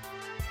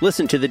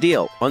 Listen to The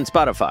Deal on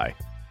Spotify.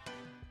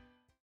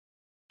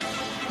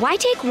 Why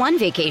take one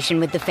vacation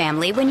with the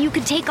family when you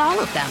could take all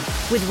of them?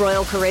 With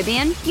Royal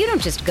Caribbean, you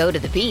don't just go to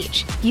the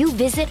beach. You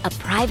visit a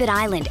private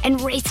island and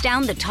race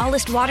down the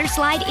tallest water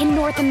slide in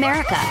North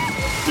America.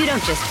 You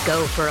don't just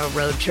go for a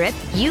road trip.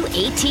 You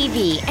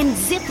ATV and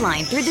zip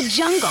line through the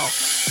jungle.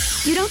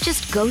 You don't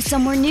just go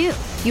somewhere new.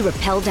 You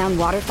rappel down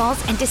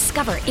waterfalls and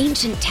discover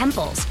ancient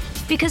temples.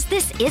 Because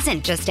this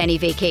isn't just any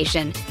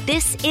vacation.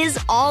 This is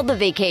all the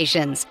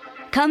vacations.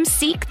 Come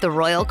seek the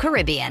Royal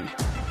Caribbean.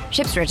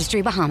 Ships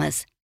Registry,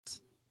 Bahamas.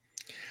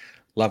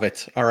 Love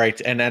it. All right.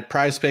 And at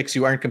Prize Picks,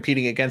 you aren't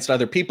competing against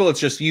other people. It's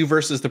just you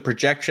versus the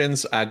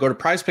projections. Go to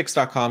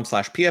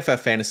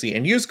prizepicks.com/PFFfantasy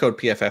and use code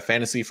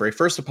PFFfantasy for a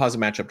first deposit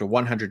match up to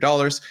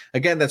 $100.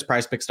 Again, that's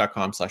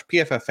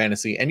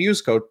prizepicks.com/PFFfantasy and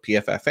use code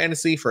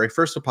PFFfantasy for a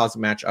first deposit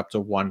match up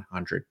to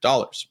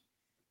 $100.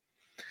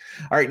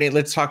 All right, Nate,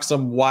 let's talk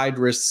some wide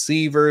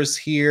receivers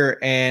here.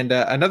 And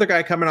another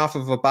guy coming off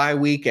of a bye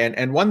week,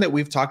 and one that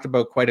we've talked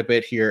about quite a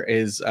bit here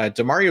is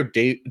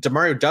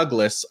Demario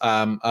Douglas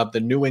of the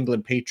New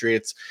England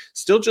Patriots,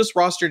 still just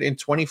rostered in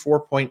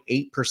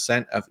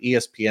 24.8% of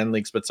ESPN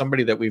leagues, but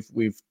somebody that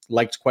we've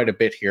liked quite a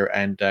bit here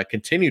and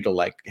continue to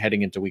like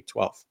heading into week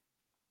 12.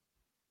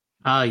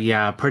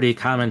 Yeah, pretty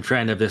common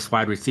trend of this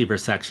wide receiver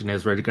section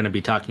is we're going to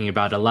be talking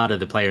about a lot of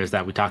the players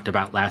that we talked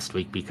about last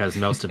week because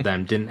most of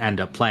them didn't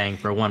end up playing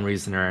for one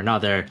reason or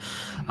another.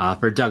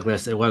 For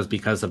Douglas, it was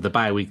because of the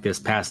bye week this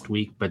past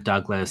week, but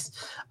Douglas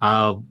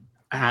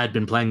had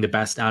been playing the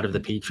best out of the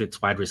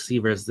Patriots wide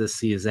receivers this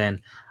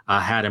season,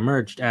 had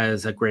emerged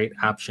as a great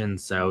option.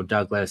 So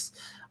Douglas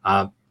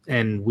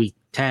in week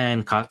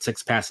 10 caught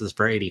 6 passes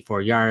for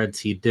 84 yards.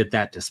 He did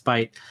that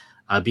despite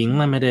being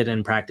limited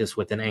in practice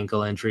with an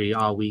ankle injury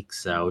all week.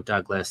 So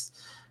Douglas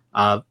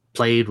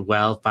played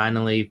well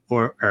finally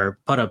put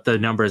up the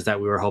numbers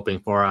that we were hoping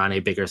for on a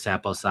bigger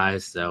sample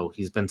size. So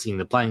he's been seeing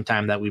the playing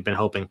time that we've been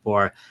hoping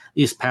for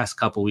these past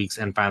couple weeks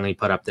and finally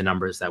put up the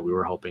numbers that we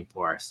were hoping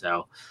for.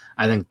 So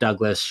I think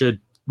Douglas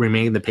should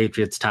remain the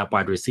Patriots' top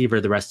wide receiver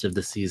the rest of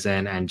the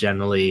season, and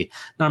generally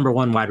number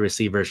 1 wide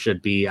receiver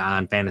should be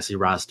on fantasy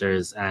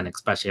rosters, and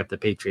especially if the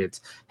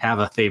Patriots have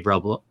a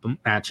favorable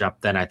matchup,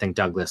 then I think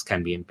Douglas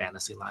can be in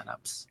fantasy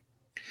lineups.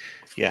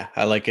 Yeah,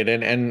 I like it.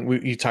 And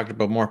you talked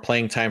about more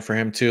playing time for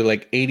him too.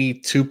 Like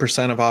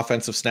 82% of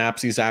offensive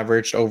snaps he's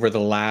averaged over the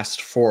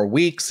last 4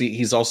 weeks.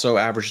 He's also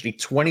averaged a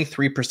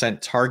 23%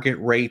 target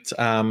rate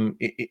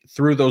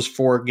through those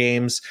 4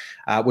 games,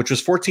 which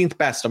was 14th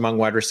best among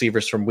wide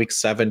receivers from week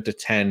 7 to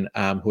 10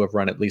 who have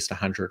run at least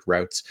 100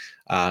 routes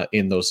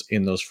in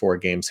those 4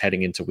 games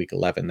heading into week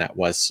 11. That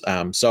was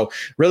so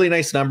really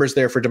nice numbers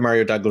there for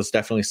Demario Douglas.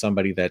 Definitely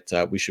somebody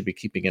that we should be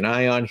keeping an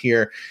eye on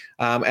here.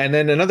 And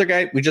then another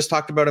guy, we just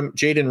talked about him,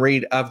 Jaden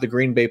Reed of the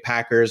Green Bay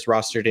Packers,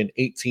 rostered in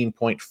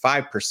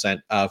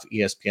 18.5% of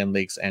ESPN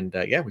leagues. And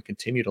we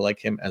continue to like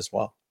him as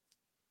well.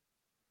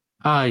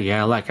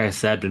 Yeah, like I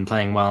said, been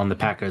playing well in the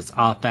Packers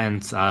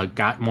offense.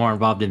 Got more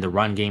involved in the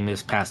run game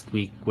this past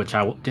week, which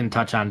I didn't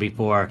touch on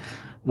before.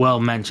 Will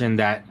mentioned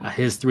that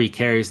his 3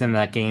 carries in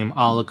that game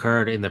all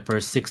occurred in the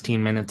first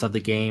 16 minutes of the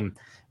game.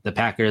 The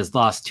Packers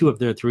lost 2 of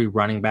their 3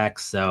 running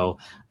backs, so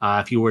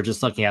if you were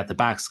just looking at the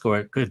box score,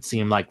 it could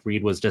seem like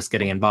Reed was just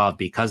getting involved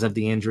because of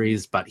the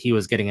injuries, but he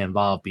was getting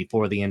involved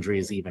before the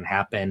injuries even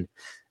happened.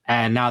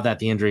 And now that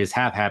the injuries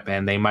have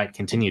happened, they might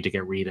continue to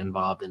get Reed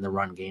involved in the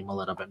run game a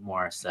little bit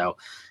more. So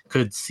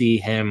could see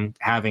him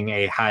having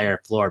a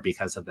higher floor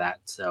because of that.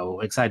 So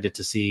excited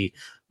to see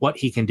what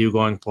he can do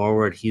going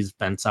forward. He's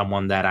been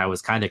someone that I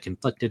was kind of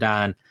conflicted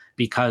on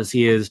because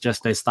he is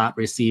just a slot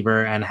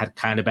receiver and had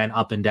kind of been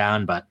up and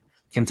down, but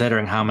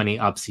considering how many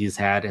ups he's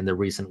had in the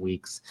recent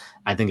weeks,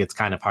 I think it's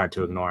kind of hard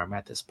to ignore him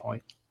at this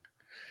point.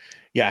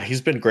 Yeah,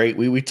 he's been great.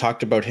 We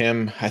talked about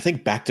him, I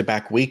think,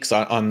 back-to-back weeks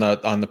on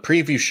the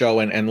preview show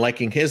and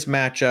liking his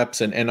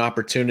matchups and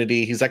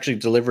opportunity. He's actually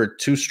delivered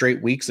 2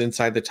 straight weeks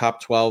inside the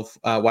top 12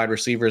 wide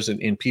receivers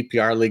in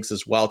PPR leagues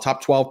as well.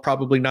 Top 12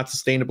 probably not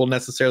sustainable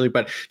necessarily,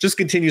 but just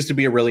continues to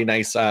be a really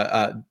nice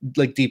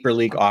like deeper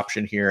league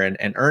option here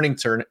and earning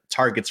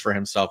targets for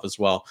himself as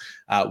well,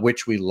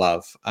 which we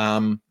love.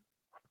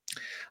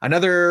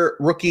 Another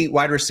rookie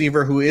wide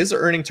receiver who is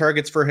earning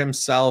targets for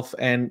himself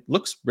and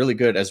looks really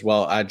good as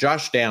well.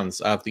 Josh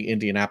Downs of the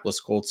Indianapolis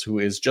Colts, who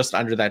is just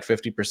under that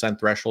 50%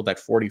 threshold at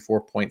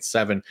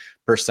 44.7%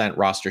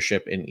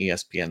 rostership in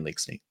ESPN League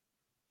Sneak.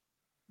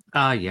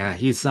 Yeah,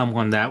 he's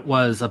someone that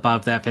was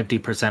above that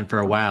 50% for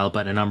a while,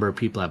 but a number of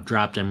people have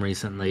dropped him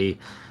recently.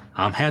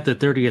 Had the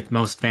 30th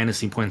most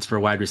fantasy points for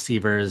wide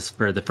receivers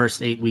for the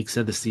first 8 weeks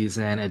of the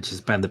season. It's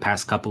just been the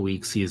past couple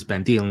weeks he's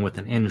been dealing with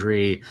an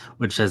injury,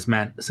 which has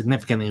meant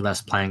significantly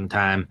less playing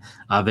time.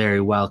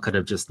 Very well could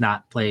have just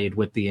not played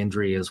with the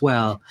injury as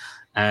well,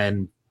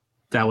 and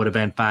that would have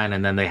been fine.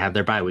 And then they had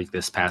their bye week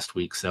this past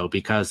week. So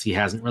because he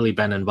hasn't really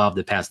been involved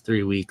the past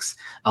 3 weeks,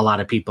 a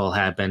lot of people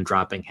have been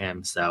dropping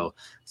him. So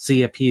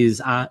see if he's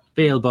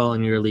available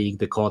in your league.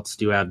 The Colts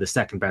do have the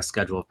second best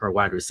schedule for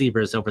wide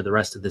receivers over the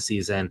rest of the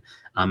season.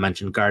 I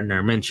mentioned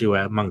Gardner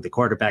Minshew among the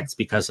quarterbacks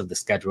because of the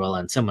schedule,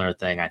 and similar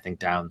thing. I think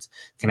Downs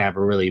can have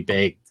a really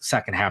big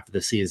second half of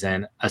the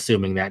season,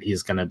 assuming that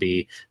he's going to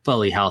be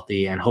fully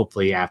healthy, and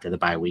hopefully after the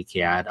bye week, he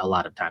had a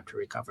lot of time to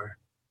recover.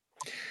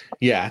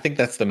 Yeah, I think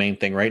that's the main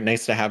thing, right?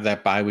 Nice to have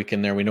that bye week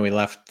in there. We know he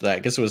left, I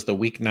guess it was the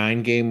week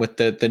 9 game with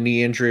the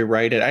knee injury,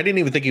 right? I didn't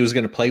even think he was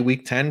going to play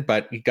week 10,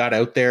 but he got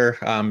out there.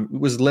 It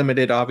was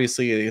limited,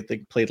 obviously. I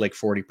think played like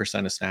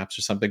 40% of snaps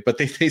or something, but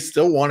they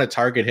still want to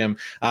target him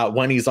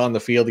when he's on the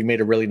field. He made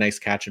a really nice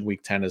catch in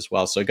week 10 as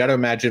well. So you got to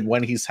imagine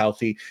when he's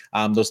healthy,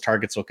 those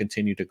targets will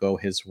continue to go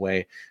his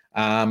way.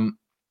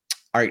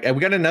 All right, and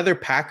we got another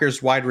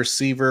Packers wide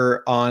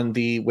receiver on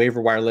the waiver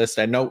wire list.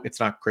 I know it's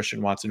not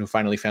Christian Watson, who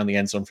finally found the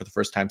end zone for the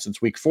first time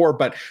since week 4,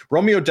 but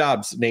Romeo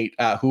Doubs, Nate,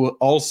 who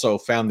also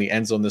found the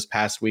end zone this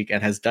past week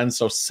and has done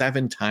so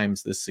 7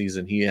 times this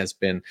season. He has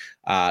been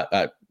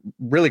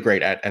really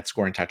great at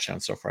scoring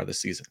touchdowns so far this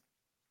season.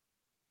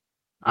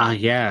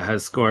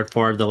 Has scored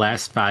 4 of the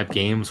last 5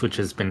 games, which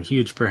has been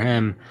huge for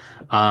him.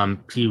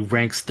 He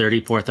ranks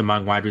 34th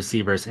among wide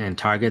receivers in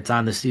targets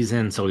on the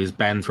season, so he's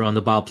been throwing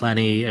the ball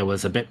plenty. It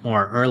was a bit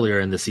more earlier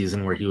in the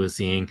season where he was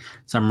seeing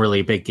some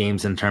really big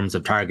games in terms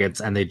of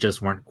targets, and they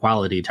just weren't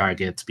quality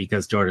targets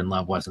because Jordan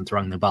Love wasn't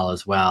throwing the ball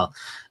as well.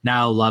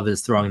 Now Love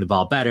is throwing the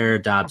ball better.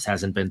 Doubs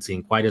hasn't been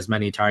seeing quite as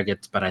many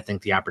targets, but I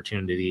think the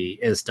opportunity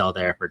is still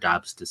there for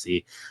Doubs to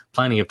see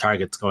plenty of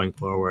targets going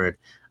forward.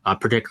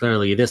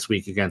 Particularly this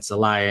week against the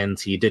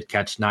Lions. He did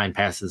catch 9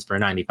 passes for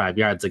 95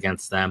 yards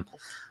against them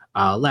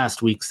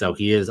last week, so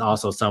he is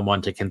also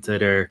someone to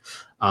consider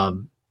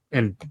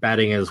in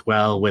betting as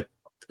well with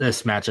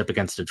this matchup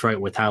against Detroit,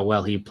 with how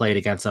well he played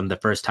against them the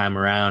first time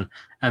around,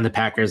 and the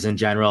Packers in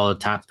general, a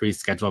top 3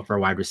 schedule for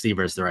wide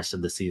receivers the rest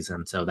of the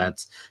season. So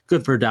that's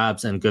good for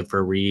Doubs and good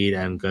for Reed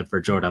and good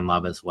for Jordan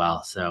Love as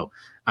well. So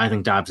I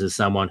think Doubs is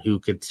someone who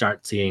could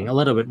start seeing a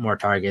little bit more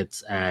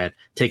targets and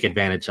take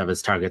advantage of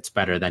his targets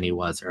better than he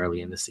was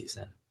early in the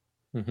season.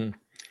 Mm-hmm.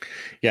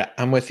 Yeah,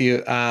 I'm with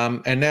you.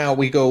 And now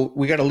we got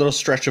a little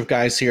stretch of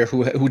guys here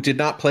who did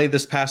not play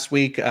this past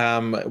week.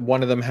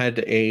 One of them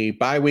had a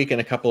bye week and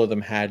a couple of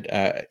them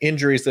had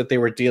injuries that they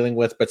were dealing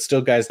with, but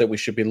still guys that we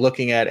should be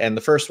looking at. And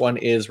the first one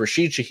is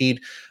Rashid Shaheed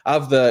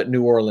of the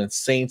New Orleans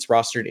Saints,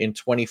 rostered in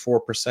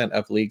 24%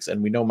 of leagues.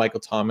 And we know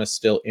Michael Thomas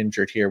still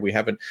injured here.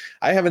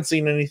 I haven't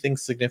seen anything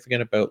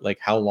significant about like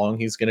how long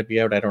he's going to be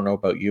out. I don't know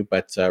about you,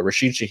 but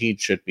Rashid Shaheed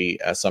should be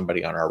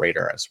somebody on our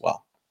radar as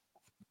well.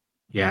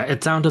 Yeah,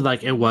 it sounded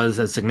like it was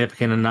a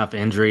significant enough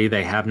injury.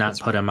 They have not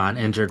put him on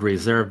injured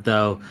reserve,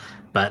 though,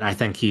 but I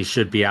think he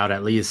should be out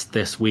at least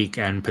this week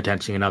and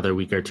potentially another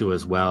week or two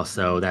as well.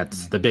 So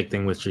that's the big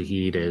thing with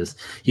Shaheed is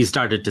he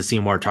started to see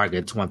more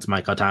targets once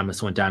Michael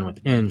Thomas went down with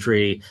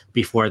injury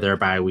before their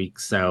bye week.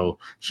 So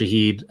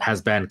Shaheed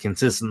has been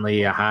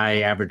consistently a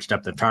high average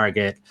depth of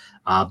target,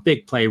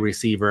 big play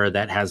receiver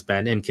that has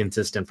been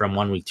inconsistent from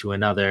one week to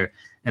another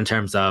in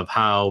terms of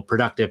how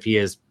productive he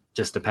is,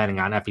 just depending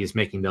on if he's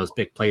making those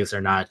big plays or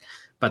not.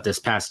 But this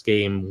past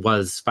game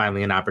was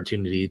finally an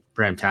opportunity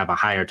for him to have a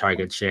higher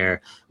target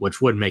share,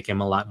 which would make him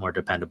a lot more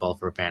dependable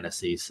for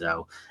fantasy.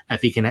 So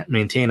if he can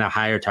maintain a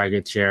higher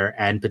target share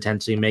and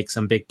potentially make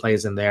some big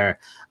plays in there,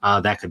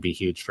 that could be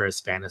huge for his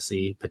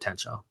fantasy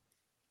potential.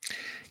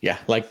 Yeah,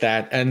 like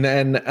that. And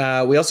then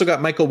we also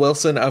got Michael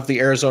Wilson of the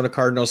Arizona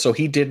Cardinals. So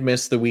he did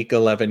miss the Week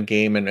 11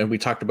 game, and we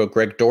talked about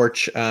Greg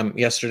Dortch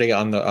yesterday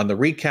on the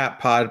recap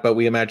pod. But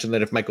we imagine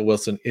that if Michael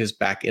Wilson is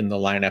back in the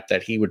lineup,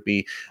 that he would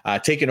be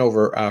taken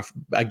over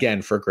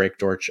again for Greg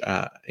Dortch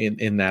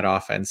in that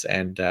offense.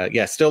 And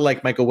still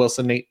like Michael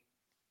Wilson, Nate.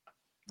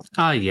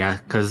 Yeah,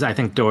 because I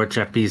think Dortch,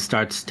 if he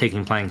starts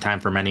taking playing time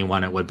from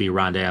anyone, it would be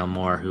Rondale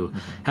Moore, who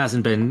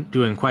hasn't been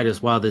doing quite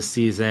as well this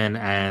season,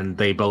 and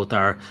they both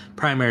are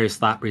primary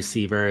slot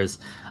receivers.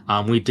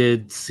 We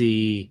did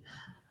see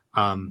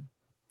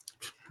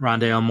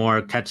Rondale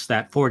Moore catch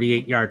that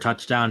 48-yard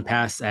touchdown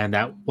pass, and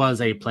that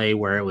was a play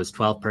where it was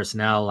 12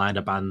 personnel lined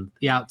up on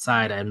the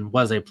outside, and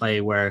was a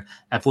play where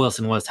if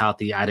Wilson was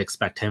healthy, I'd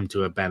expect him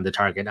to have been the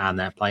target on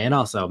that play and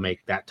also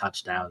make that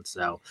touchdown.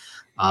 So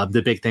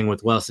the big thing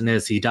with Wilson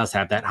is he does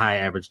have that high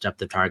average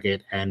depth of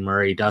target, and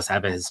Murray does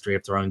have a history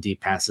of throwing deep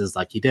passes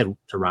like he did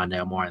to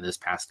Rondale Moore in this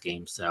past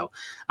game. So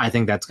I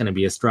think that's going to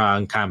be a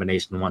strong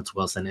combination once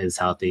Wilson is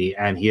healthy,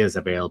 and he is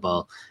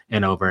available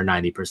in over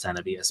 90%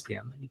 of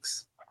ESPN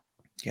leagues.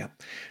 Yeah.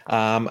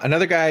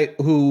 Another guy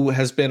who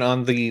has been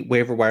on the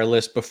waiver wire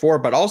list before,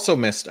 but also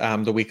missed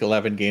the Week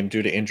 11 game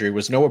due to injury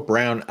was Noah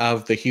Brown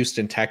of the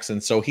Houston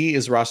Texans. So he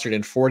is rostered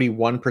in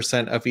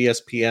 41% of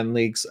ESPN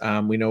leagues.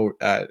 We know,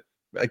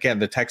 again,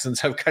 the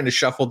Texans have kind of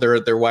shuffled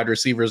their wide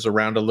receivers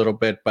around a little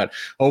bit, but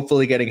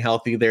hopefully getting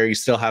healthy there. You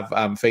still have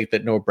faith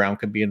that Noah Brown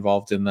can be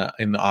involved in the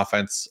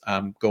offense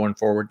going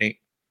forward, Nate?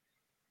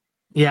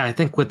 Yeah, I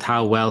think with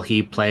how well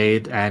he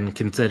played and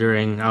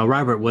considering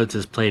Robert Woods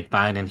has played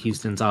fine in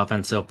Houston's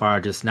offense so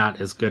far, just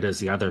not as good as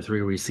the other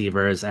three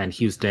receivers. And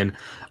Houston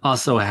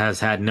also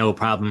has had no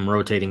problem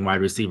rotating wide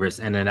receivers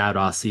in and out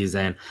all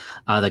season.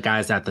 The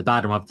guys at the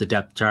bottom of the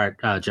depth chart,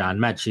 John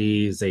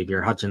Mechie,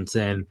 Xavier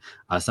Hutchinson,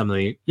 some of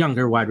the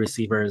younger wide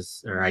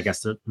receivers, or I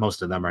guess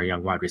most of them are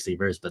young wide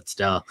receivers, but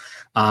still,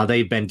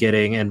 they've been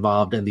getting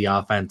involved in the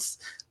offense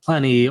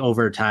plenty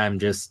over time,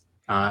 just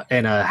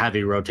in a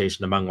heavy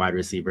rotation among wide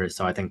receivers.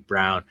 So I think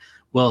Brown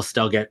will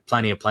still get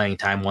plenty of playing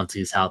time once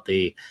he's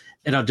healthy.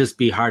 It'll just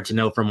be hard to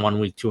know from one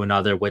week to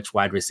another which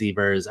wide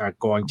receivers are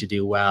going to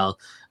do well.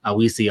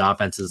 We see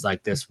offenses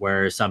like this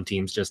where some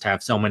teams just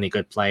have so many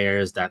good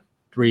players that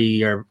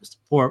 3 or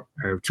 4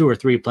 or 2 or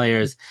 3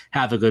 players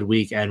have a good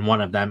week and one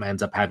of them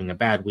ends up having a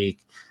bad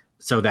week.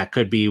 So that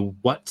could be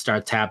what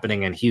starts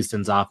happening in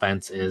Houston's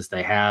offense is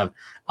they have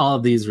all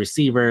of these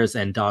receivers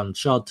and Don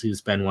Schultz, who's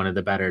been one of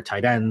the better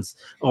tight ends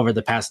over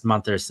the past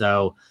month or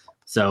so.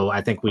 So I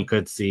think we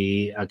could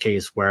see a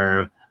case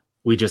where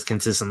we just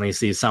consistently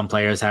see some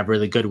players have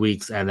really good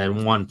weeks and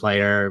then one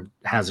player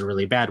has a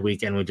really bad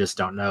week and we just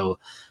don't know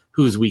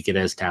whose week it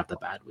is to have the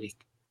bad week.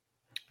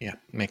 Yeah,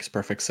 makes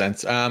perfect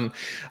sense. All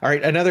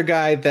right, another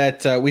guy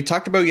that we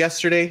talked about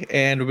yesterday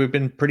and we've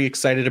been pretty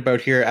excited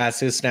about here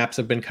as his snaps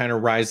have been kind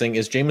of rising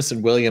is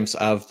Jameson Williams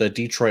of the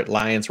Detroit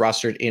Lions,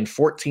 rostered in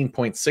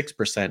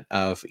 14.6%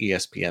 of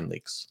ESPN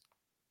leagues.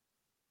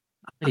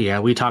 Yeah,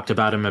 we talked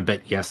about him a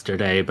bit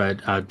yesterday,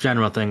 but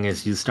general thing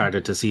is you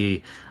started to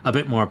see a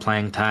bit more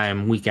playing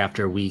time week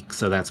after week,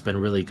 so that's been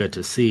really good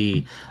to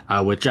see.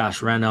 With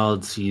Josh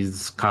Reynolds,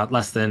 he's caught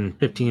less than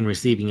 15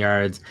 receiving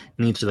yards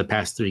in each of the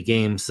past 3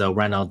 games, so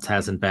Reynolds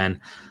has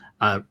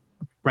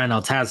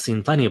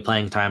seen plenty of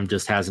playing time,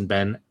 just hasn't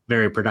been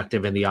very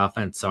productive in the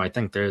offense. So I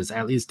think there's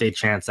at least a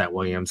chance that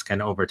Williams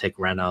can overtake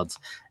Reynolds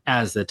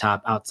as the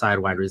top outside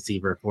wide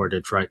receiver for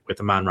Detroit, with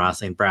Amon-Ra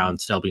St. Brown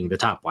still being the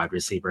top wide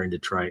receiver in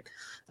Detroit,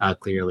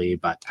 clearly.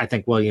 But I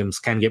think Williams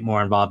can get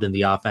more involved in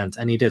the offense,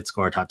 and he did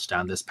score a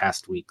touchdown this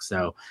past week.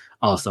 So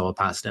also a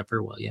positive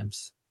for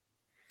Williams.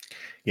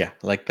 Yeah,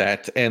 like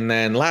that. And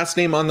then last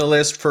name on the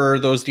list for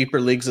those deeper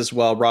leagues as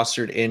well,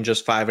 rostered in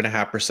just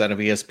 5.5% of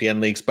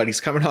ESPN leagues, but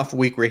he's coming off a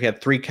week where he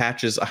had 3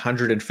 catches,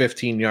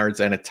 115 yards,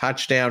 and a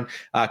touchdown.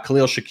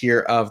 Khalil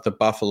Shakir of the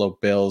Buffalo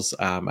Bills.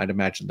 I'd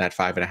imagine that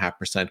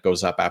 5.5%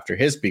 goes up after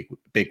his big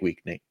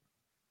week, Nate.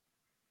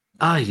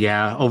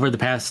 Yeah. Over the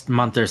past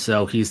month or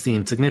so, he's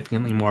seen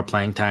significantly more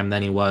playing time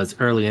than he was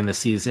early in the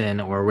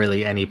season or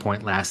really any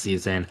point last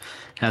season.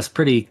 Has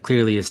pretty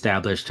clearly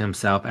established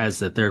himself as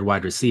the third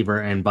wide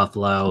receiver in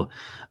Buffalo.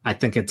 I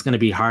think it's going to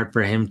be hard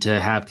for him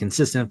to have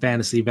consistent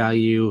fantasy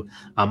value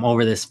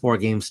over this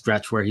 4-game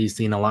stretch where he's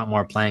seen a lot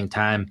more playing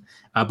time.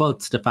 Both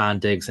Stephon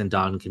Diggs and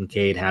Dalton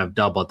Kincaid have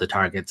doubled the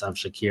targets of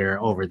Shakir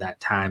over that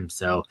time.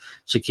 So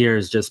Shakir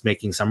is just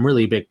making some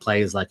really big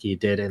plays like he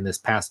did in this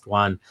past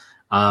one.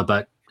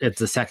 But it's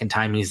the second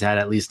time he's had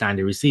at least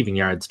 90 receiving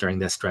yards during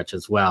this stretch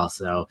as well.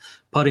 So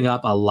putting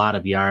up a lot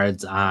of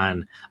yards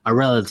on a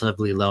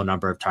relatively low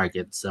number of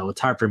targets. So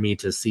it's hard for me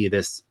to see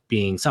this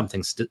being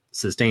something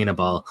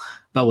sustainable.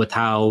 But with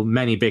how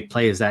many big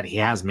plays that he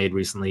has made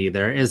recently,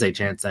 there is a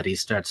chance that he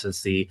starts to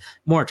see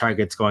more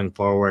targets going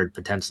forward,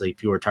 potentially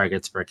fewer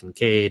targets for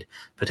Kincaid,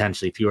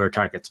 potentially fewer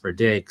targets for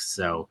Diggs.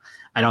 So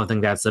I don't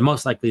think that's the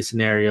most likely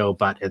scenario,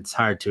 but it's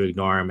hard to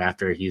ignore him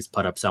after he's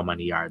put up so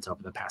many yards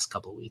over the past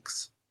couple of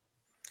weeks.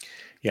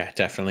 Yeah,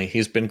 definitely.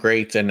 He's been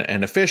great and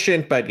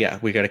efficient, but yeah,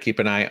 we got to keep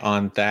an eye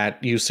on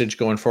that usage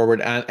going forward.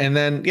 And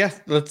then, yeah,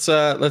 let's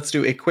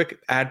do a quick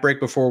ad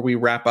break before we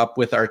wrap up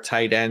with our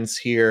tight ends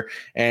here.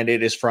 And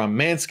it is from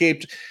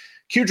Manscaped.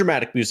 Cue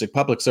dramatic music,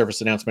 public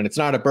service announcement. It's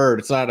not a bird.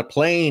 It's not a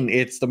plane.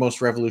 It's the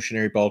most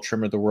revolutionary ball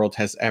trimmer the world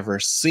has ever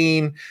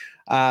seen.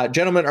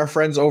 Gentlemen, our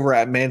friends over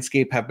at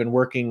Manscaped have been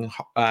working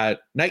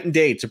night and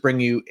day to bring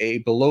you a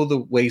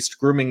below-the-waist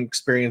grooming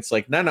experience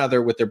like none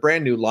other with their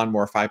brand new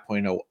Lawnmower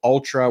 5.0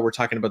 Ultra. We're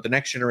talking about the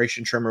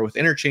next-generation trimmer with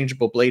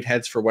interchangeable blade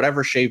heads for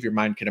whatever shave your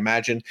mind can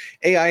imagine.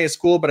 AI is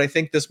cool, but I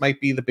think this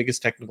might be the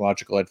biggest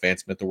technological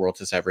advancement the world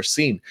has ever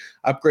seen.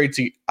 Upgrade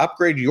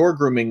your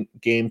grooming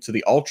game to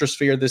the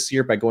Ultrasphere this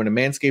year by going to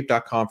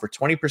manscaped.com for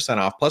 20%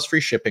 off plus free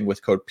shipping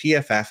with code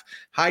PFF.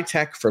 High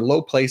tech for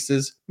low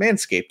places,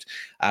 Manscaped.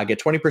 Get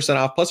 20%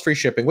 off plus free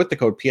shipping with the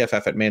code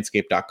PFF at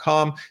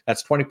manscaped.com.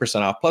 That's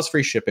 20% off plus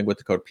free shipping with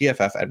the code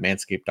PFF at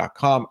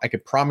manscaped.com. I can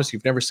promise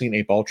you've never seen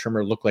a ball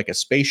trimmer look like a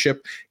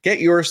spaceship. Get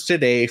yours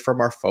today from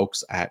our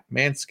folks at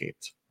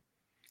Manscaped.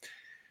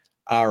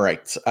 All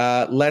right,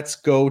 let's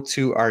go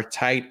to our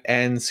tight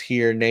ends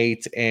here,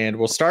 Nate, and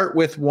we'll start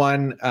with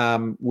one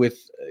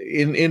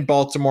in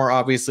Baltimore.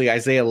 Obviously,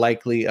 Isaiah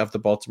Likely of the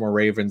Baltimore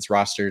Ravens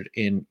rostered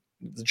in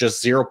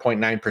just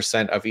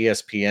 0.9% of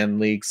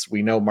ESPN leagues.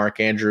 We know Mark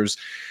Andrews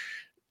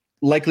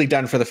likely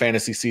done for the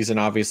fantasy season.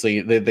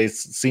 Obviously, they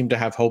seem to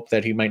have hope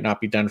that he might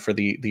not be done for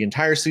the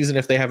entire season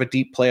if they have a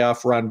deep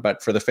playoff run.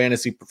 But for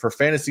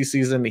fantasy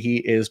season, he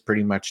is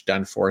pretty much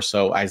done for.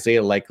 So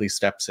Isaiah Likely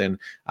steps in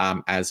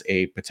as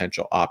a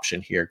potential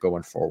option here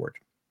going forward.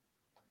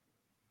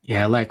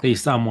 Yeah, likely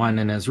someone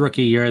in his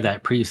rookie year,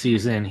 that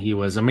preseason, he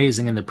was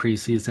amazing in the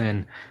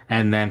preseason.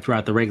 And then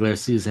throughout the regular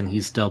season,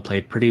 he still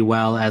played pretty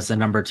well as the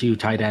number 2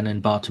 tight end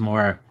in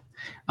Baltimore.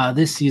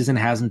 This season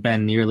hasn't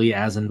been nearly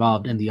as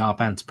involved in the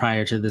offense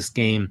prior to this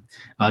game,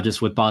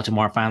 just with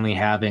Baltimore finally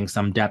having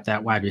some depth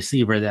at wide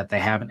receiver that they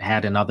haven't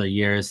had in other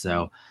years.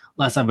 So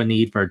less of a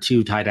need for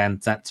 2 tight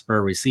end sets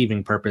for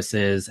receiving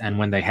purposes. And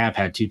when they have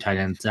had 2 tight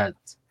end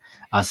sets,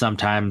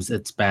 sometimes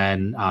it's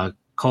been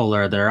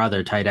Kohler, their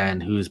other tight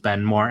end, who's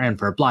been more in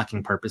for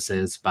blocking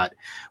purposes. But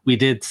we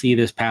did see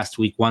this past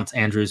week, once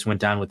Andrews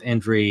went down with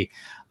injury,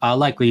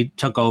 Likely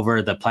took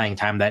over the playing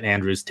time that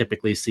Andrews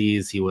typically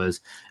sees. He was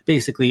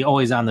basically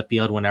always on the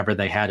field whenever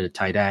they had a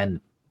tight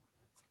end.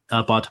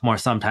 Baltimore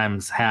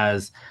sometimes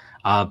has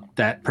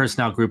that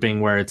personnel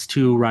grouping where it's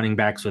 2 running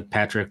backs with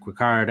Patrick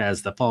Ricard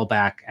as the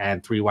fullback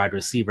and 3 wide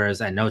receivers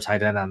and no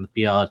tight end on the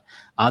field.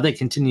 They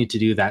continue to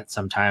do that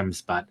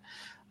sometimes, but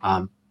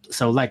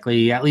so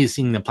likely at least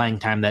seeing the playing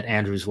time that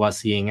Andrews was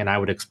seeing, and I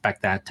would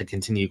expect that to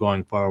continue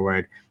going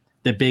forward.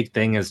 The big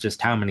thing is just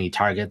how many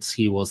targets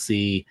he will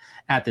see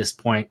at this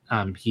point.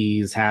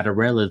 He's had a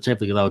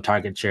relatively low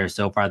target share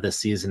so far this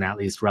season, at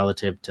least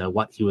relative to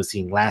what he was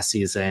seeing last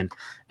season.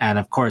 And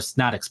of course,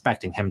 not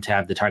expecting him to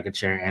have the target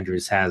share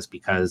Andrews has,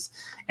 because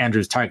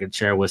Andrews' target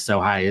share was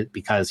so high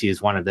because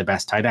he's one of the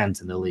best tight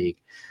ends in the league.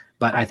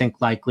 But I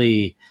think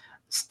Likely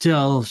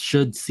still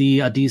should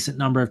see a decent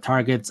number of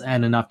targets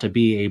and enough to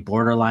be a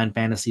borderline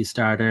fantasy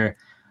starter.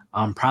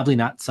 Probably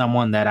not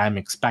someone that I'm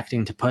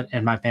expecting to put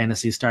in my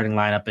fantasy starting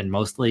lineup in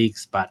most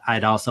leagues, but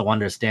I'd also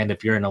understand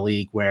if you're in a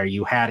league where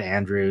you had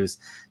Andrews,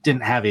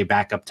 didn't have a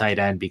backup tight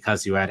end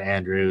because you had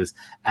Andrews,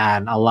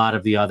 and a lot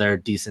of the other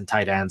decent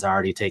tight ends are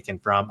already taken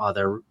from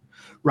other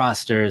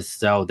rosters,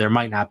 so there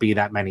might not be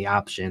that many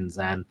options,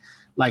 and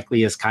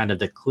Likely is kind of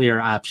the clear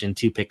option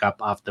to pick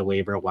up off the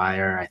waiver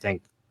wire. I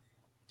think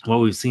what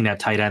we've seen at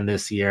tight end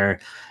this year,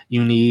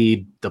 you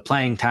need the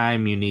playing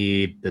time, you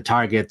need the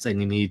targets,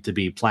 and you need to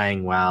be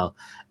playing well.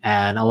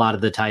 And a lot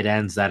of the tight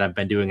ends that have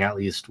been doing at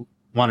least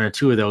one or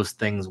two of those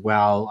things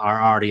well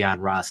are already on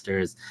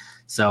rosters.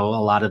 So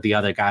a lot of the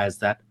other guys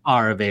that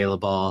are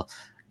available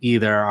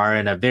either are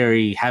in a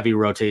very heavy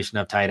rotation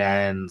of tight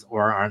ends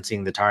or aren't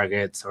seeing the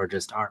targets or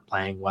just aren't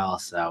playing well.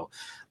 So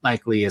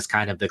likely is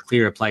kind of the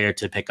clear player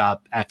to pick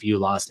up if you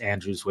lost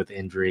Andrews with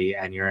injury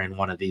and you're in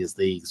one of these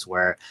leagues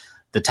where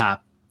the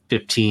top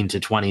 15 to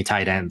 20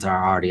 tight ends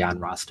are already on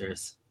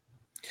rosters.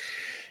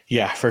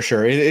 Yeah, for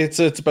sure. It's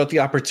about the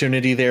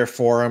opportunity there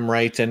for him,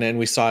 right? And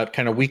we saw it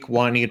kind of week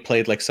one. He had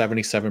played like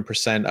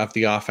 77% of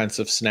the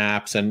offensive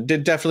snaps and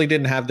definitely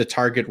didn't have the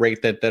target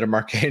rate that a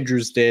Mark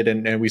Andrews did.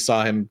 And we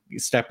saw him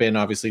step in,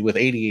 obviously, with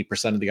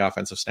 88% of the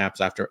offensive snaps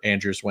after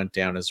Andrews went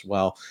down as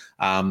well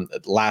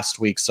last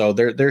week. So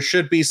there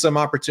should be some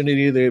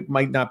opportunity. They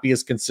might not be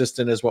as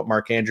consistent as what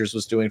Mark Andrews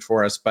was doing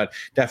for us, but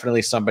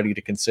definitely somebody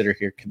to consider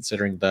here,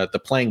 considering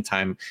the playing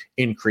time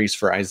increase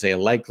for Isaiah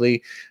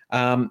Likely.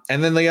 And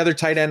then the other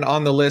tight end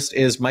on the list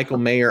is Michael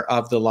Mayer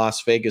of the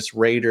Las Vegas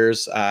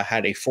Raiders.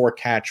 Had a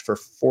 4-catch for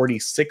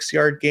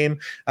 46-yard game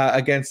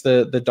against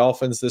the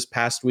Dolphins this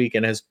past week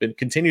and has been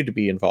continued to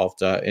be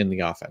involved in the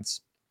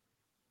offense.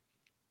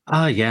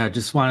 Yeah,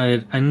 just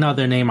wanted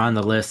another name on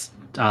the list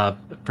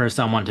for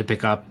someone to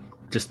pick up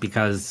just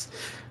because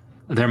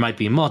there might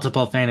be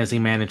multiple fantasy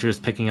managers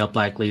picking up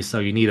Likely, so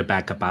you need a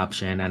backup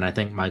option. And I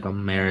think Michael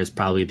Mayer is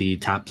probably the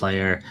top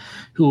player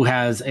who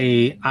has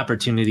a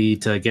opportunity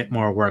to get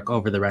more work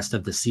over the rest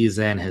of the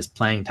season. His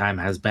playing time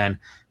has been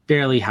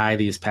fairly high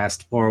these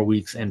past 4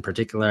 weeks in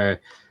particular.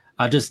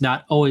 Just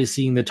not always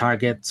seeing the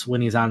targets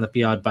when he's on the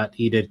field, but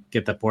he did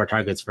get the 4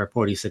 targets for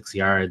 46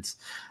 yards.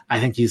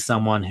 I think he's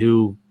someone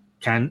who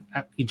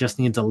he just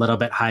needs a little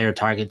bit higher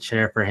target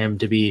share for him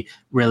to be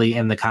really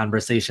in the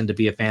conversation to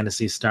be a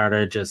fantasy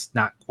starter, just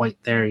not quite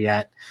there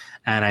yet.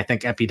 And I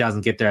think if he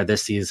doesn't get there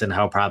this season,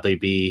 he'll probably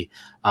be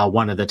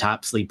one of the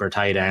top sleeper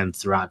tight ends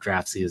throughout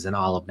draft season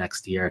all of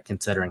next year,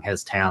 considering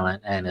his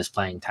talent and his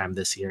playing time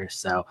this year.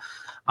 So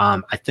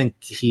I think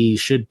he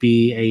should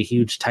be a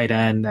huge tight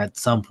end at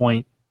some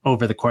point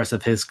over the course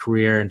of his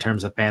career in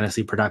terms of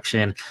fantasy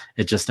production.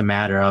 It's just a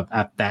matter of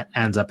if that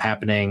ends up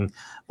happening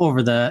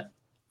over the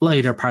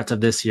later parts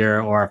of this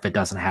year or if it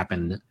doesn't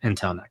happen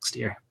until next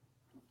year.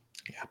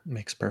 Yeah,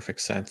 makes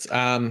perfect sense.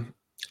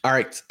 All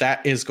right,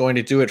 that is going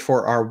to do it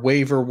for our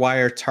waiver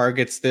wire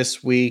targets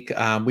this week.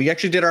 We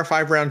actually did our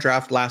 5-round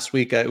draft last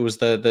week. It was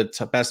the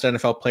best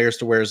NFL players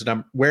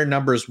to wear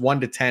numbers 1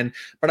 to 10,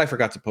 but I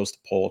forgot to post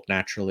a poll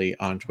naturally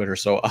on Twitter,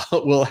 so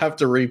we'll have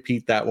to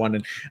repeat that one,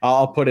 and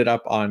I'll put it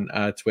up on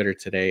Twitter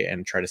today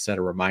and try to set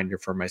a reminder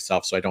for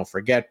myself so I don't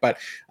forget. But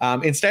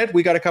instead,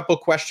 we got a couple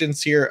of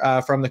questions here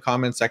from the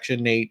comment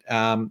section, Nate.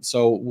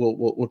 So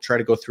we'll try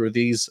to go through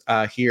these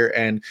here,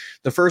 and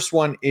the first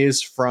one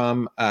is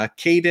from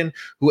Caden,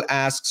 who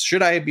asks,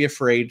 should I be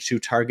afraid to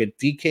target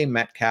DK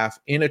Metcalf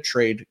in a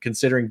trade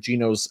considering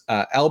Geno's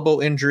elbow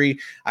injury?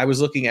 I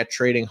was looking at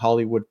trading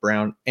Hollywood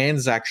Brown and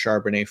Zach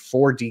Charbonnet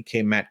for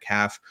DK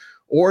Metcalf,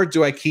 or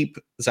do I keep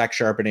Zach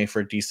Charbonnet for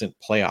a decent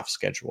playoff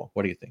schedule?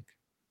 What do you think?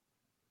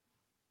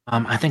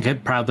 I think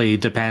it probably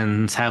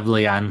depends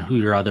heavily on who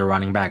your other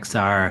running backs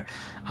are.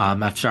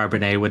 If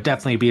Charbonnet would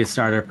definitely be a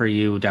starter for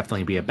you,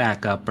 definitely be a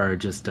backup or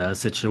just a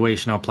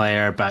situational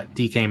player. But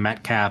DK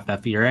Metcalf,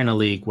 if you're in a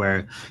league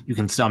where you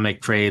can still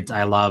make trades,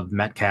 I love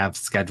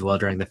Metcalf's schedule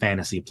during the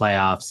fantasy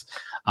playoffs.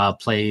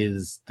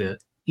 Plays the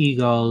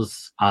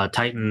Eagles,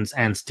 Titans,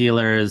 and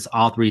Steelers,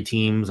 all 3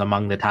 teams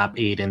among the top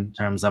 8 in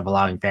terms of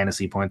allowing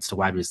fantasy points to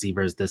wide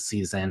receivers this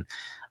season.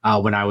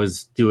 When I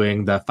was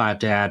doing the 5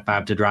 to add,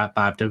 5 to drop,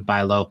 5 to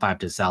buy low, 5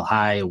 to sell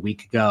high a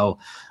week ago,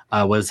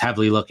 was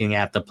heavily looking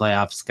at the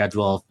playoff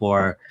schedule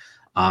for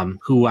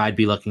who I'd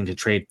be looking to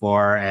trade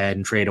for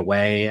and trade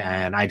away.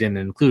 And I didn't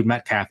include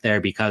Metcalf there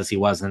because he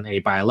wasn't a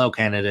buy low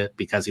candidate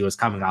because he was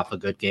coming off a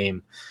good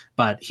game.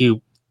 But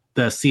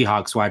the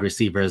Seahawks wide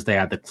receivers, they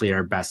had the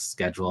clear best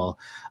schedule,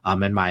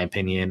 in my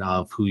opinion,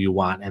 of who you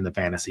want in the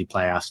fantasy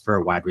playoffs for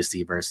wide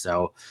receivers.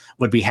 So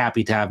would be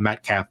happy to have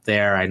Metcalf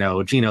there. I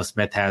know Geno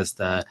Smith has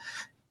the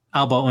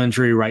elbow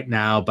injury right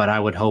now, but I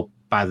would hope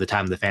by the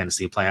time the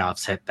fantasy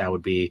playoffs hit, that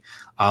would be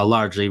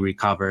largely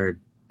recovered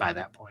by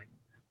that point.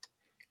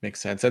 Makes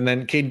sense. And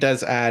then Kate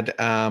does add,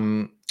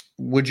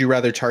 would you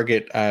rather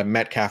target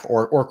Metcalf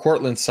or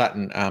Cortland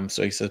Sutton?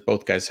 So he says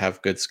both guys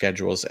have good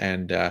schedules,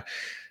 and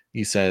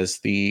he says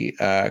the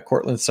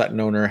Cortland Sutton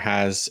owner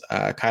has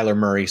Kyler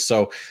Murray.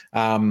 So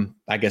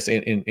I guess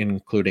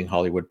including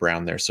Hollywood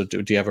Brown there. So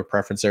do you have a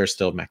preference there?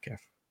 Still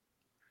Metcalf?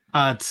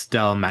 It's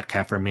still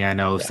Metcalf for me. I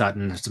know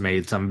Sutton has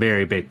made some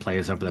very big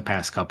plays over the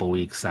past couple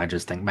weeks. I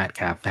just think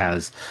Metcalf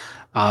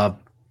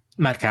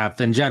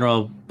in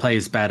general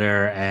plays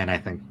better. And I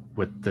think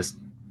with this,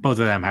 both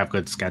of them have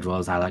good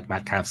schedules. I like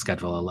Metcalf's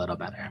schedule a little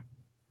better.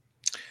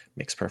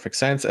 Makes perfect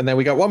sense. And then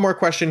we got one more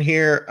question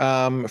here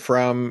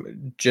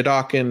from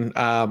Jadawkin.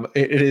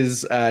 It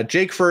is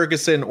Jake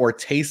Ferguson or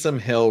Taysom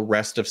Hill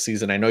rest of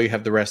season. I know you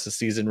have the rest of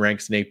season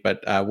ranks, Nate,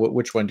 but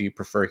which one do you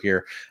prefer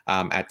here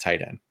at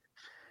tight end?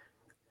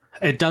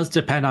 It does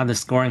depend on the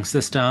scoring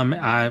system.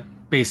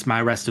 base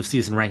my rest of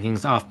season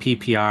rankings off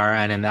PPR,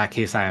 and in that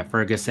case I have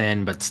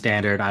Ferguson, but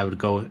standard I would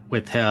go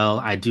with Hill.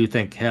 I do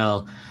think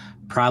Hill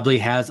probably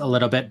has a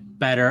little bit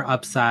better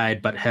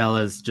upside, but Hill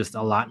is just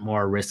a lot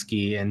more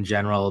risky in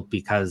general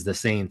because the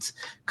Saints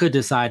could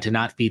decide to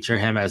not feature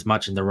him as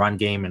much in the run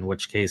game, in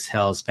which case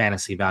Hill's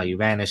fantasy value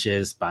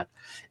vanishes. But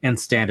in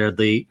standard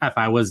league, if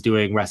I was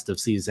doing rest of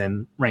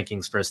season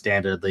rankings for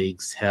standard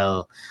leagues,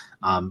 Hill,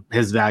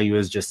 his value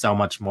is just so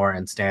much more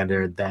in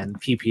standard than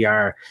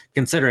PPR,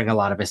 considering a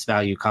lot of his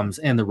value comes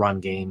in the run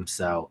game.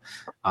 So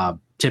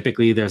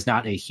typically there's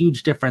not a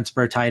huge difference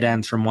for tight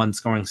ends from one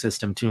scoring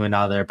system to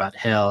another, but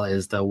Hill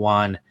is the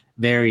one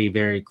very,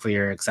 very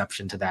clear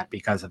exception to that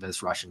because of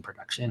his rushing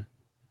production.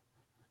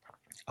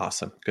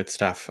 Awesome. Good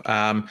stuff.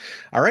 All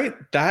right.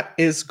 That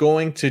is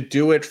going to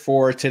do it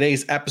for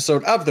today's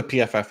episode of the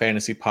PFF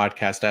Fantasy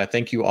Podcast.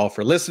 Thank you all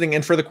for listening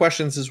and for the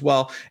questions as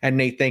well. And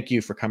Nate, thank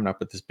you for coming up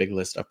with this big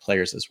list of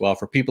players as well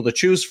for people to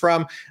choose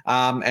from.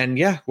 And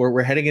yeah,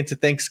 we're heading into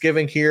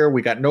Thanksgiving here.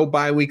 We got no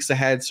bye weeks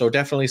ahead. So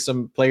definitely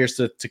some players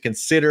to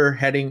consider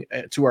heading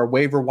to our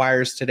waiver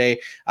wires today.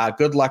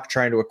 Good luck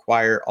trying to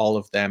acquire all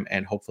of them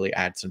and hopefully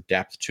add some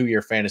depth to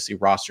your fantasy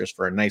rosters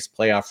for a nice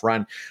playoff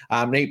run.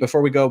 Nate,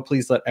 before we go,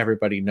 please let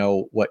everybody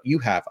know what you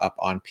have up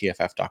on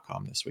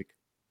pff.com this week.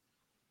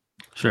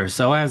 Sure.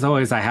 So as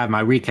always, I have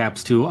my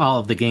recaps to all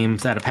of the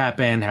games that have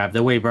happened, have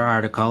the waiver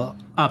article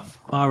up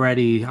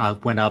already,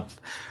 went up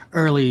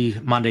early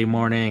Monday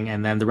morning,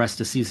 and then the rest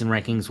of season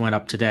rankings went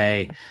up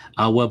today.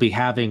 We'll be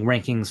having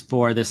rankings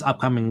for this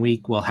upcoming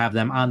week. We'll have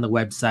them on the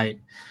website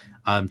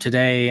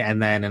today,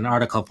 and then an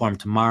article form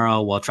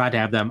tomorrow. We'll try to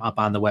have them up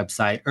on the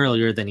website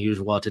earlier than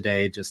usual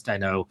today. Just, I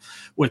know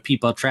with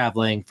people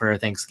traveling for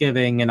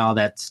Thanksgiving and all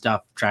that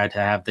stuff, try to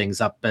have things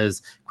up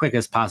as quick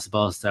as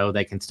possible so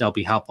they can still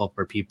be helpful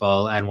for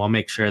people. And we'll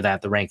make sure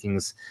that the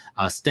rankings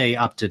stay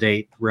up to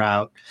date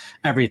throughout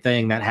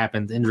everything that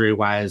happens injury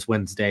wise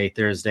Wednesday,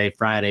 Thursday,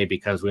 Friday,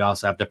 because we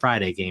also have the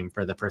Friday game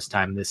for the first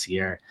time this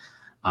year.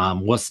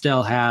 We'll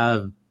still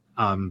have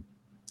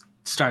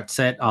start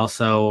set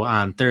also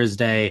on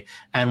Thursday,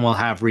 and we'll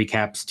have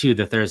recaps to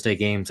the Thursday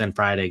games and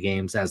Friday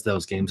games as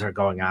those games are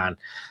going on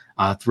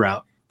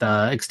throughout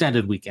the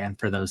extended weekend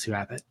for those who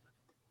have it.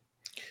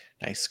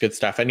 Nice. Good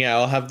stuff. And yeah,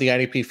 I'll have the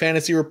IDP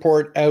fantasy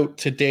report out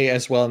today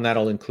as well. And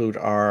that'll include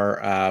our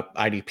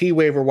IDP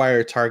waiver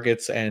wire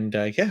targets. And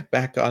yeah,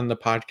 back on the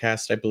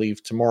podcast, I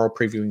believe tomorrow,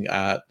 previewing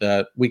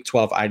the week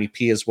 12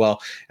 IDP as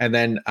well. And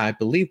then I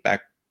believe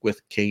back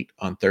with Kate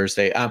on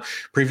Thursday,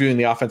 previewing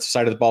the offensive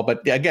side of the ball.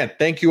 But again,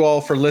 thank you all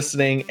for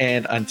listening.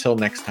 And until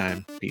next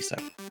time, peace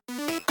out.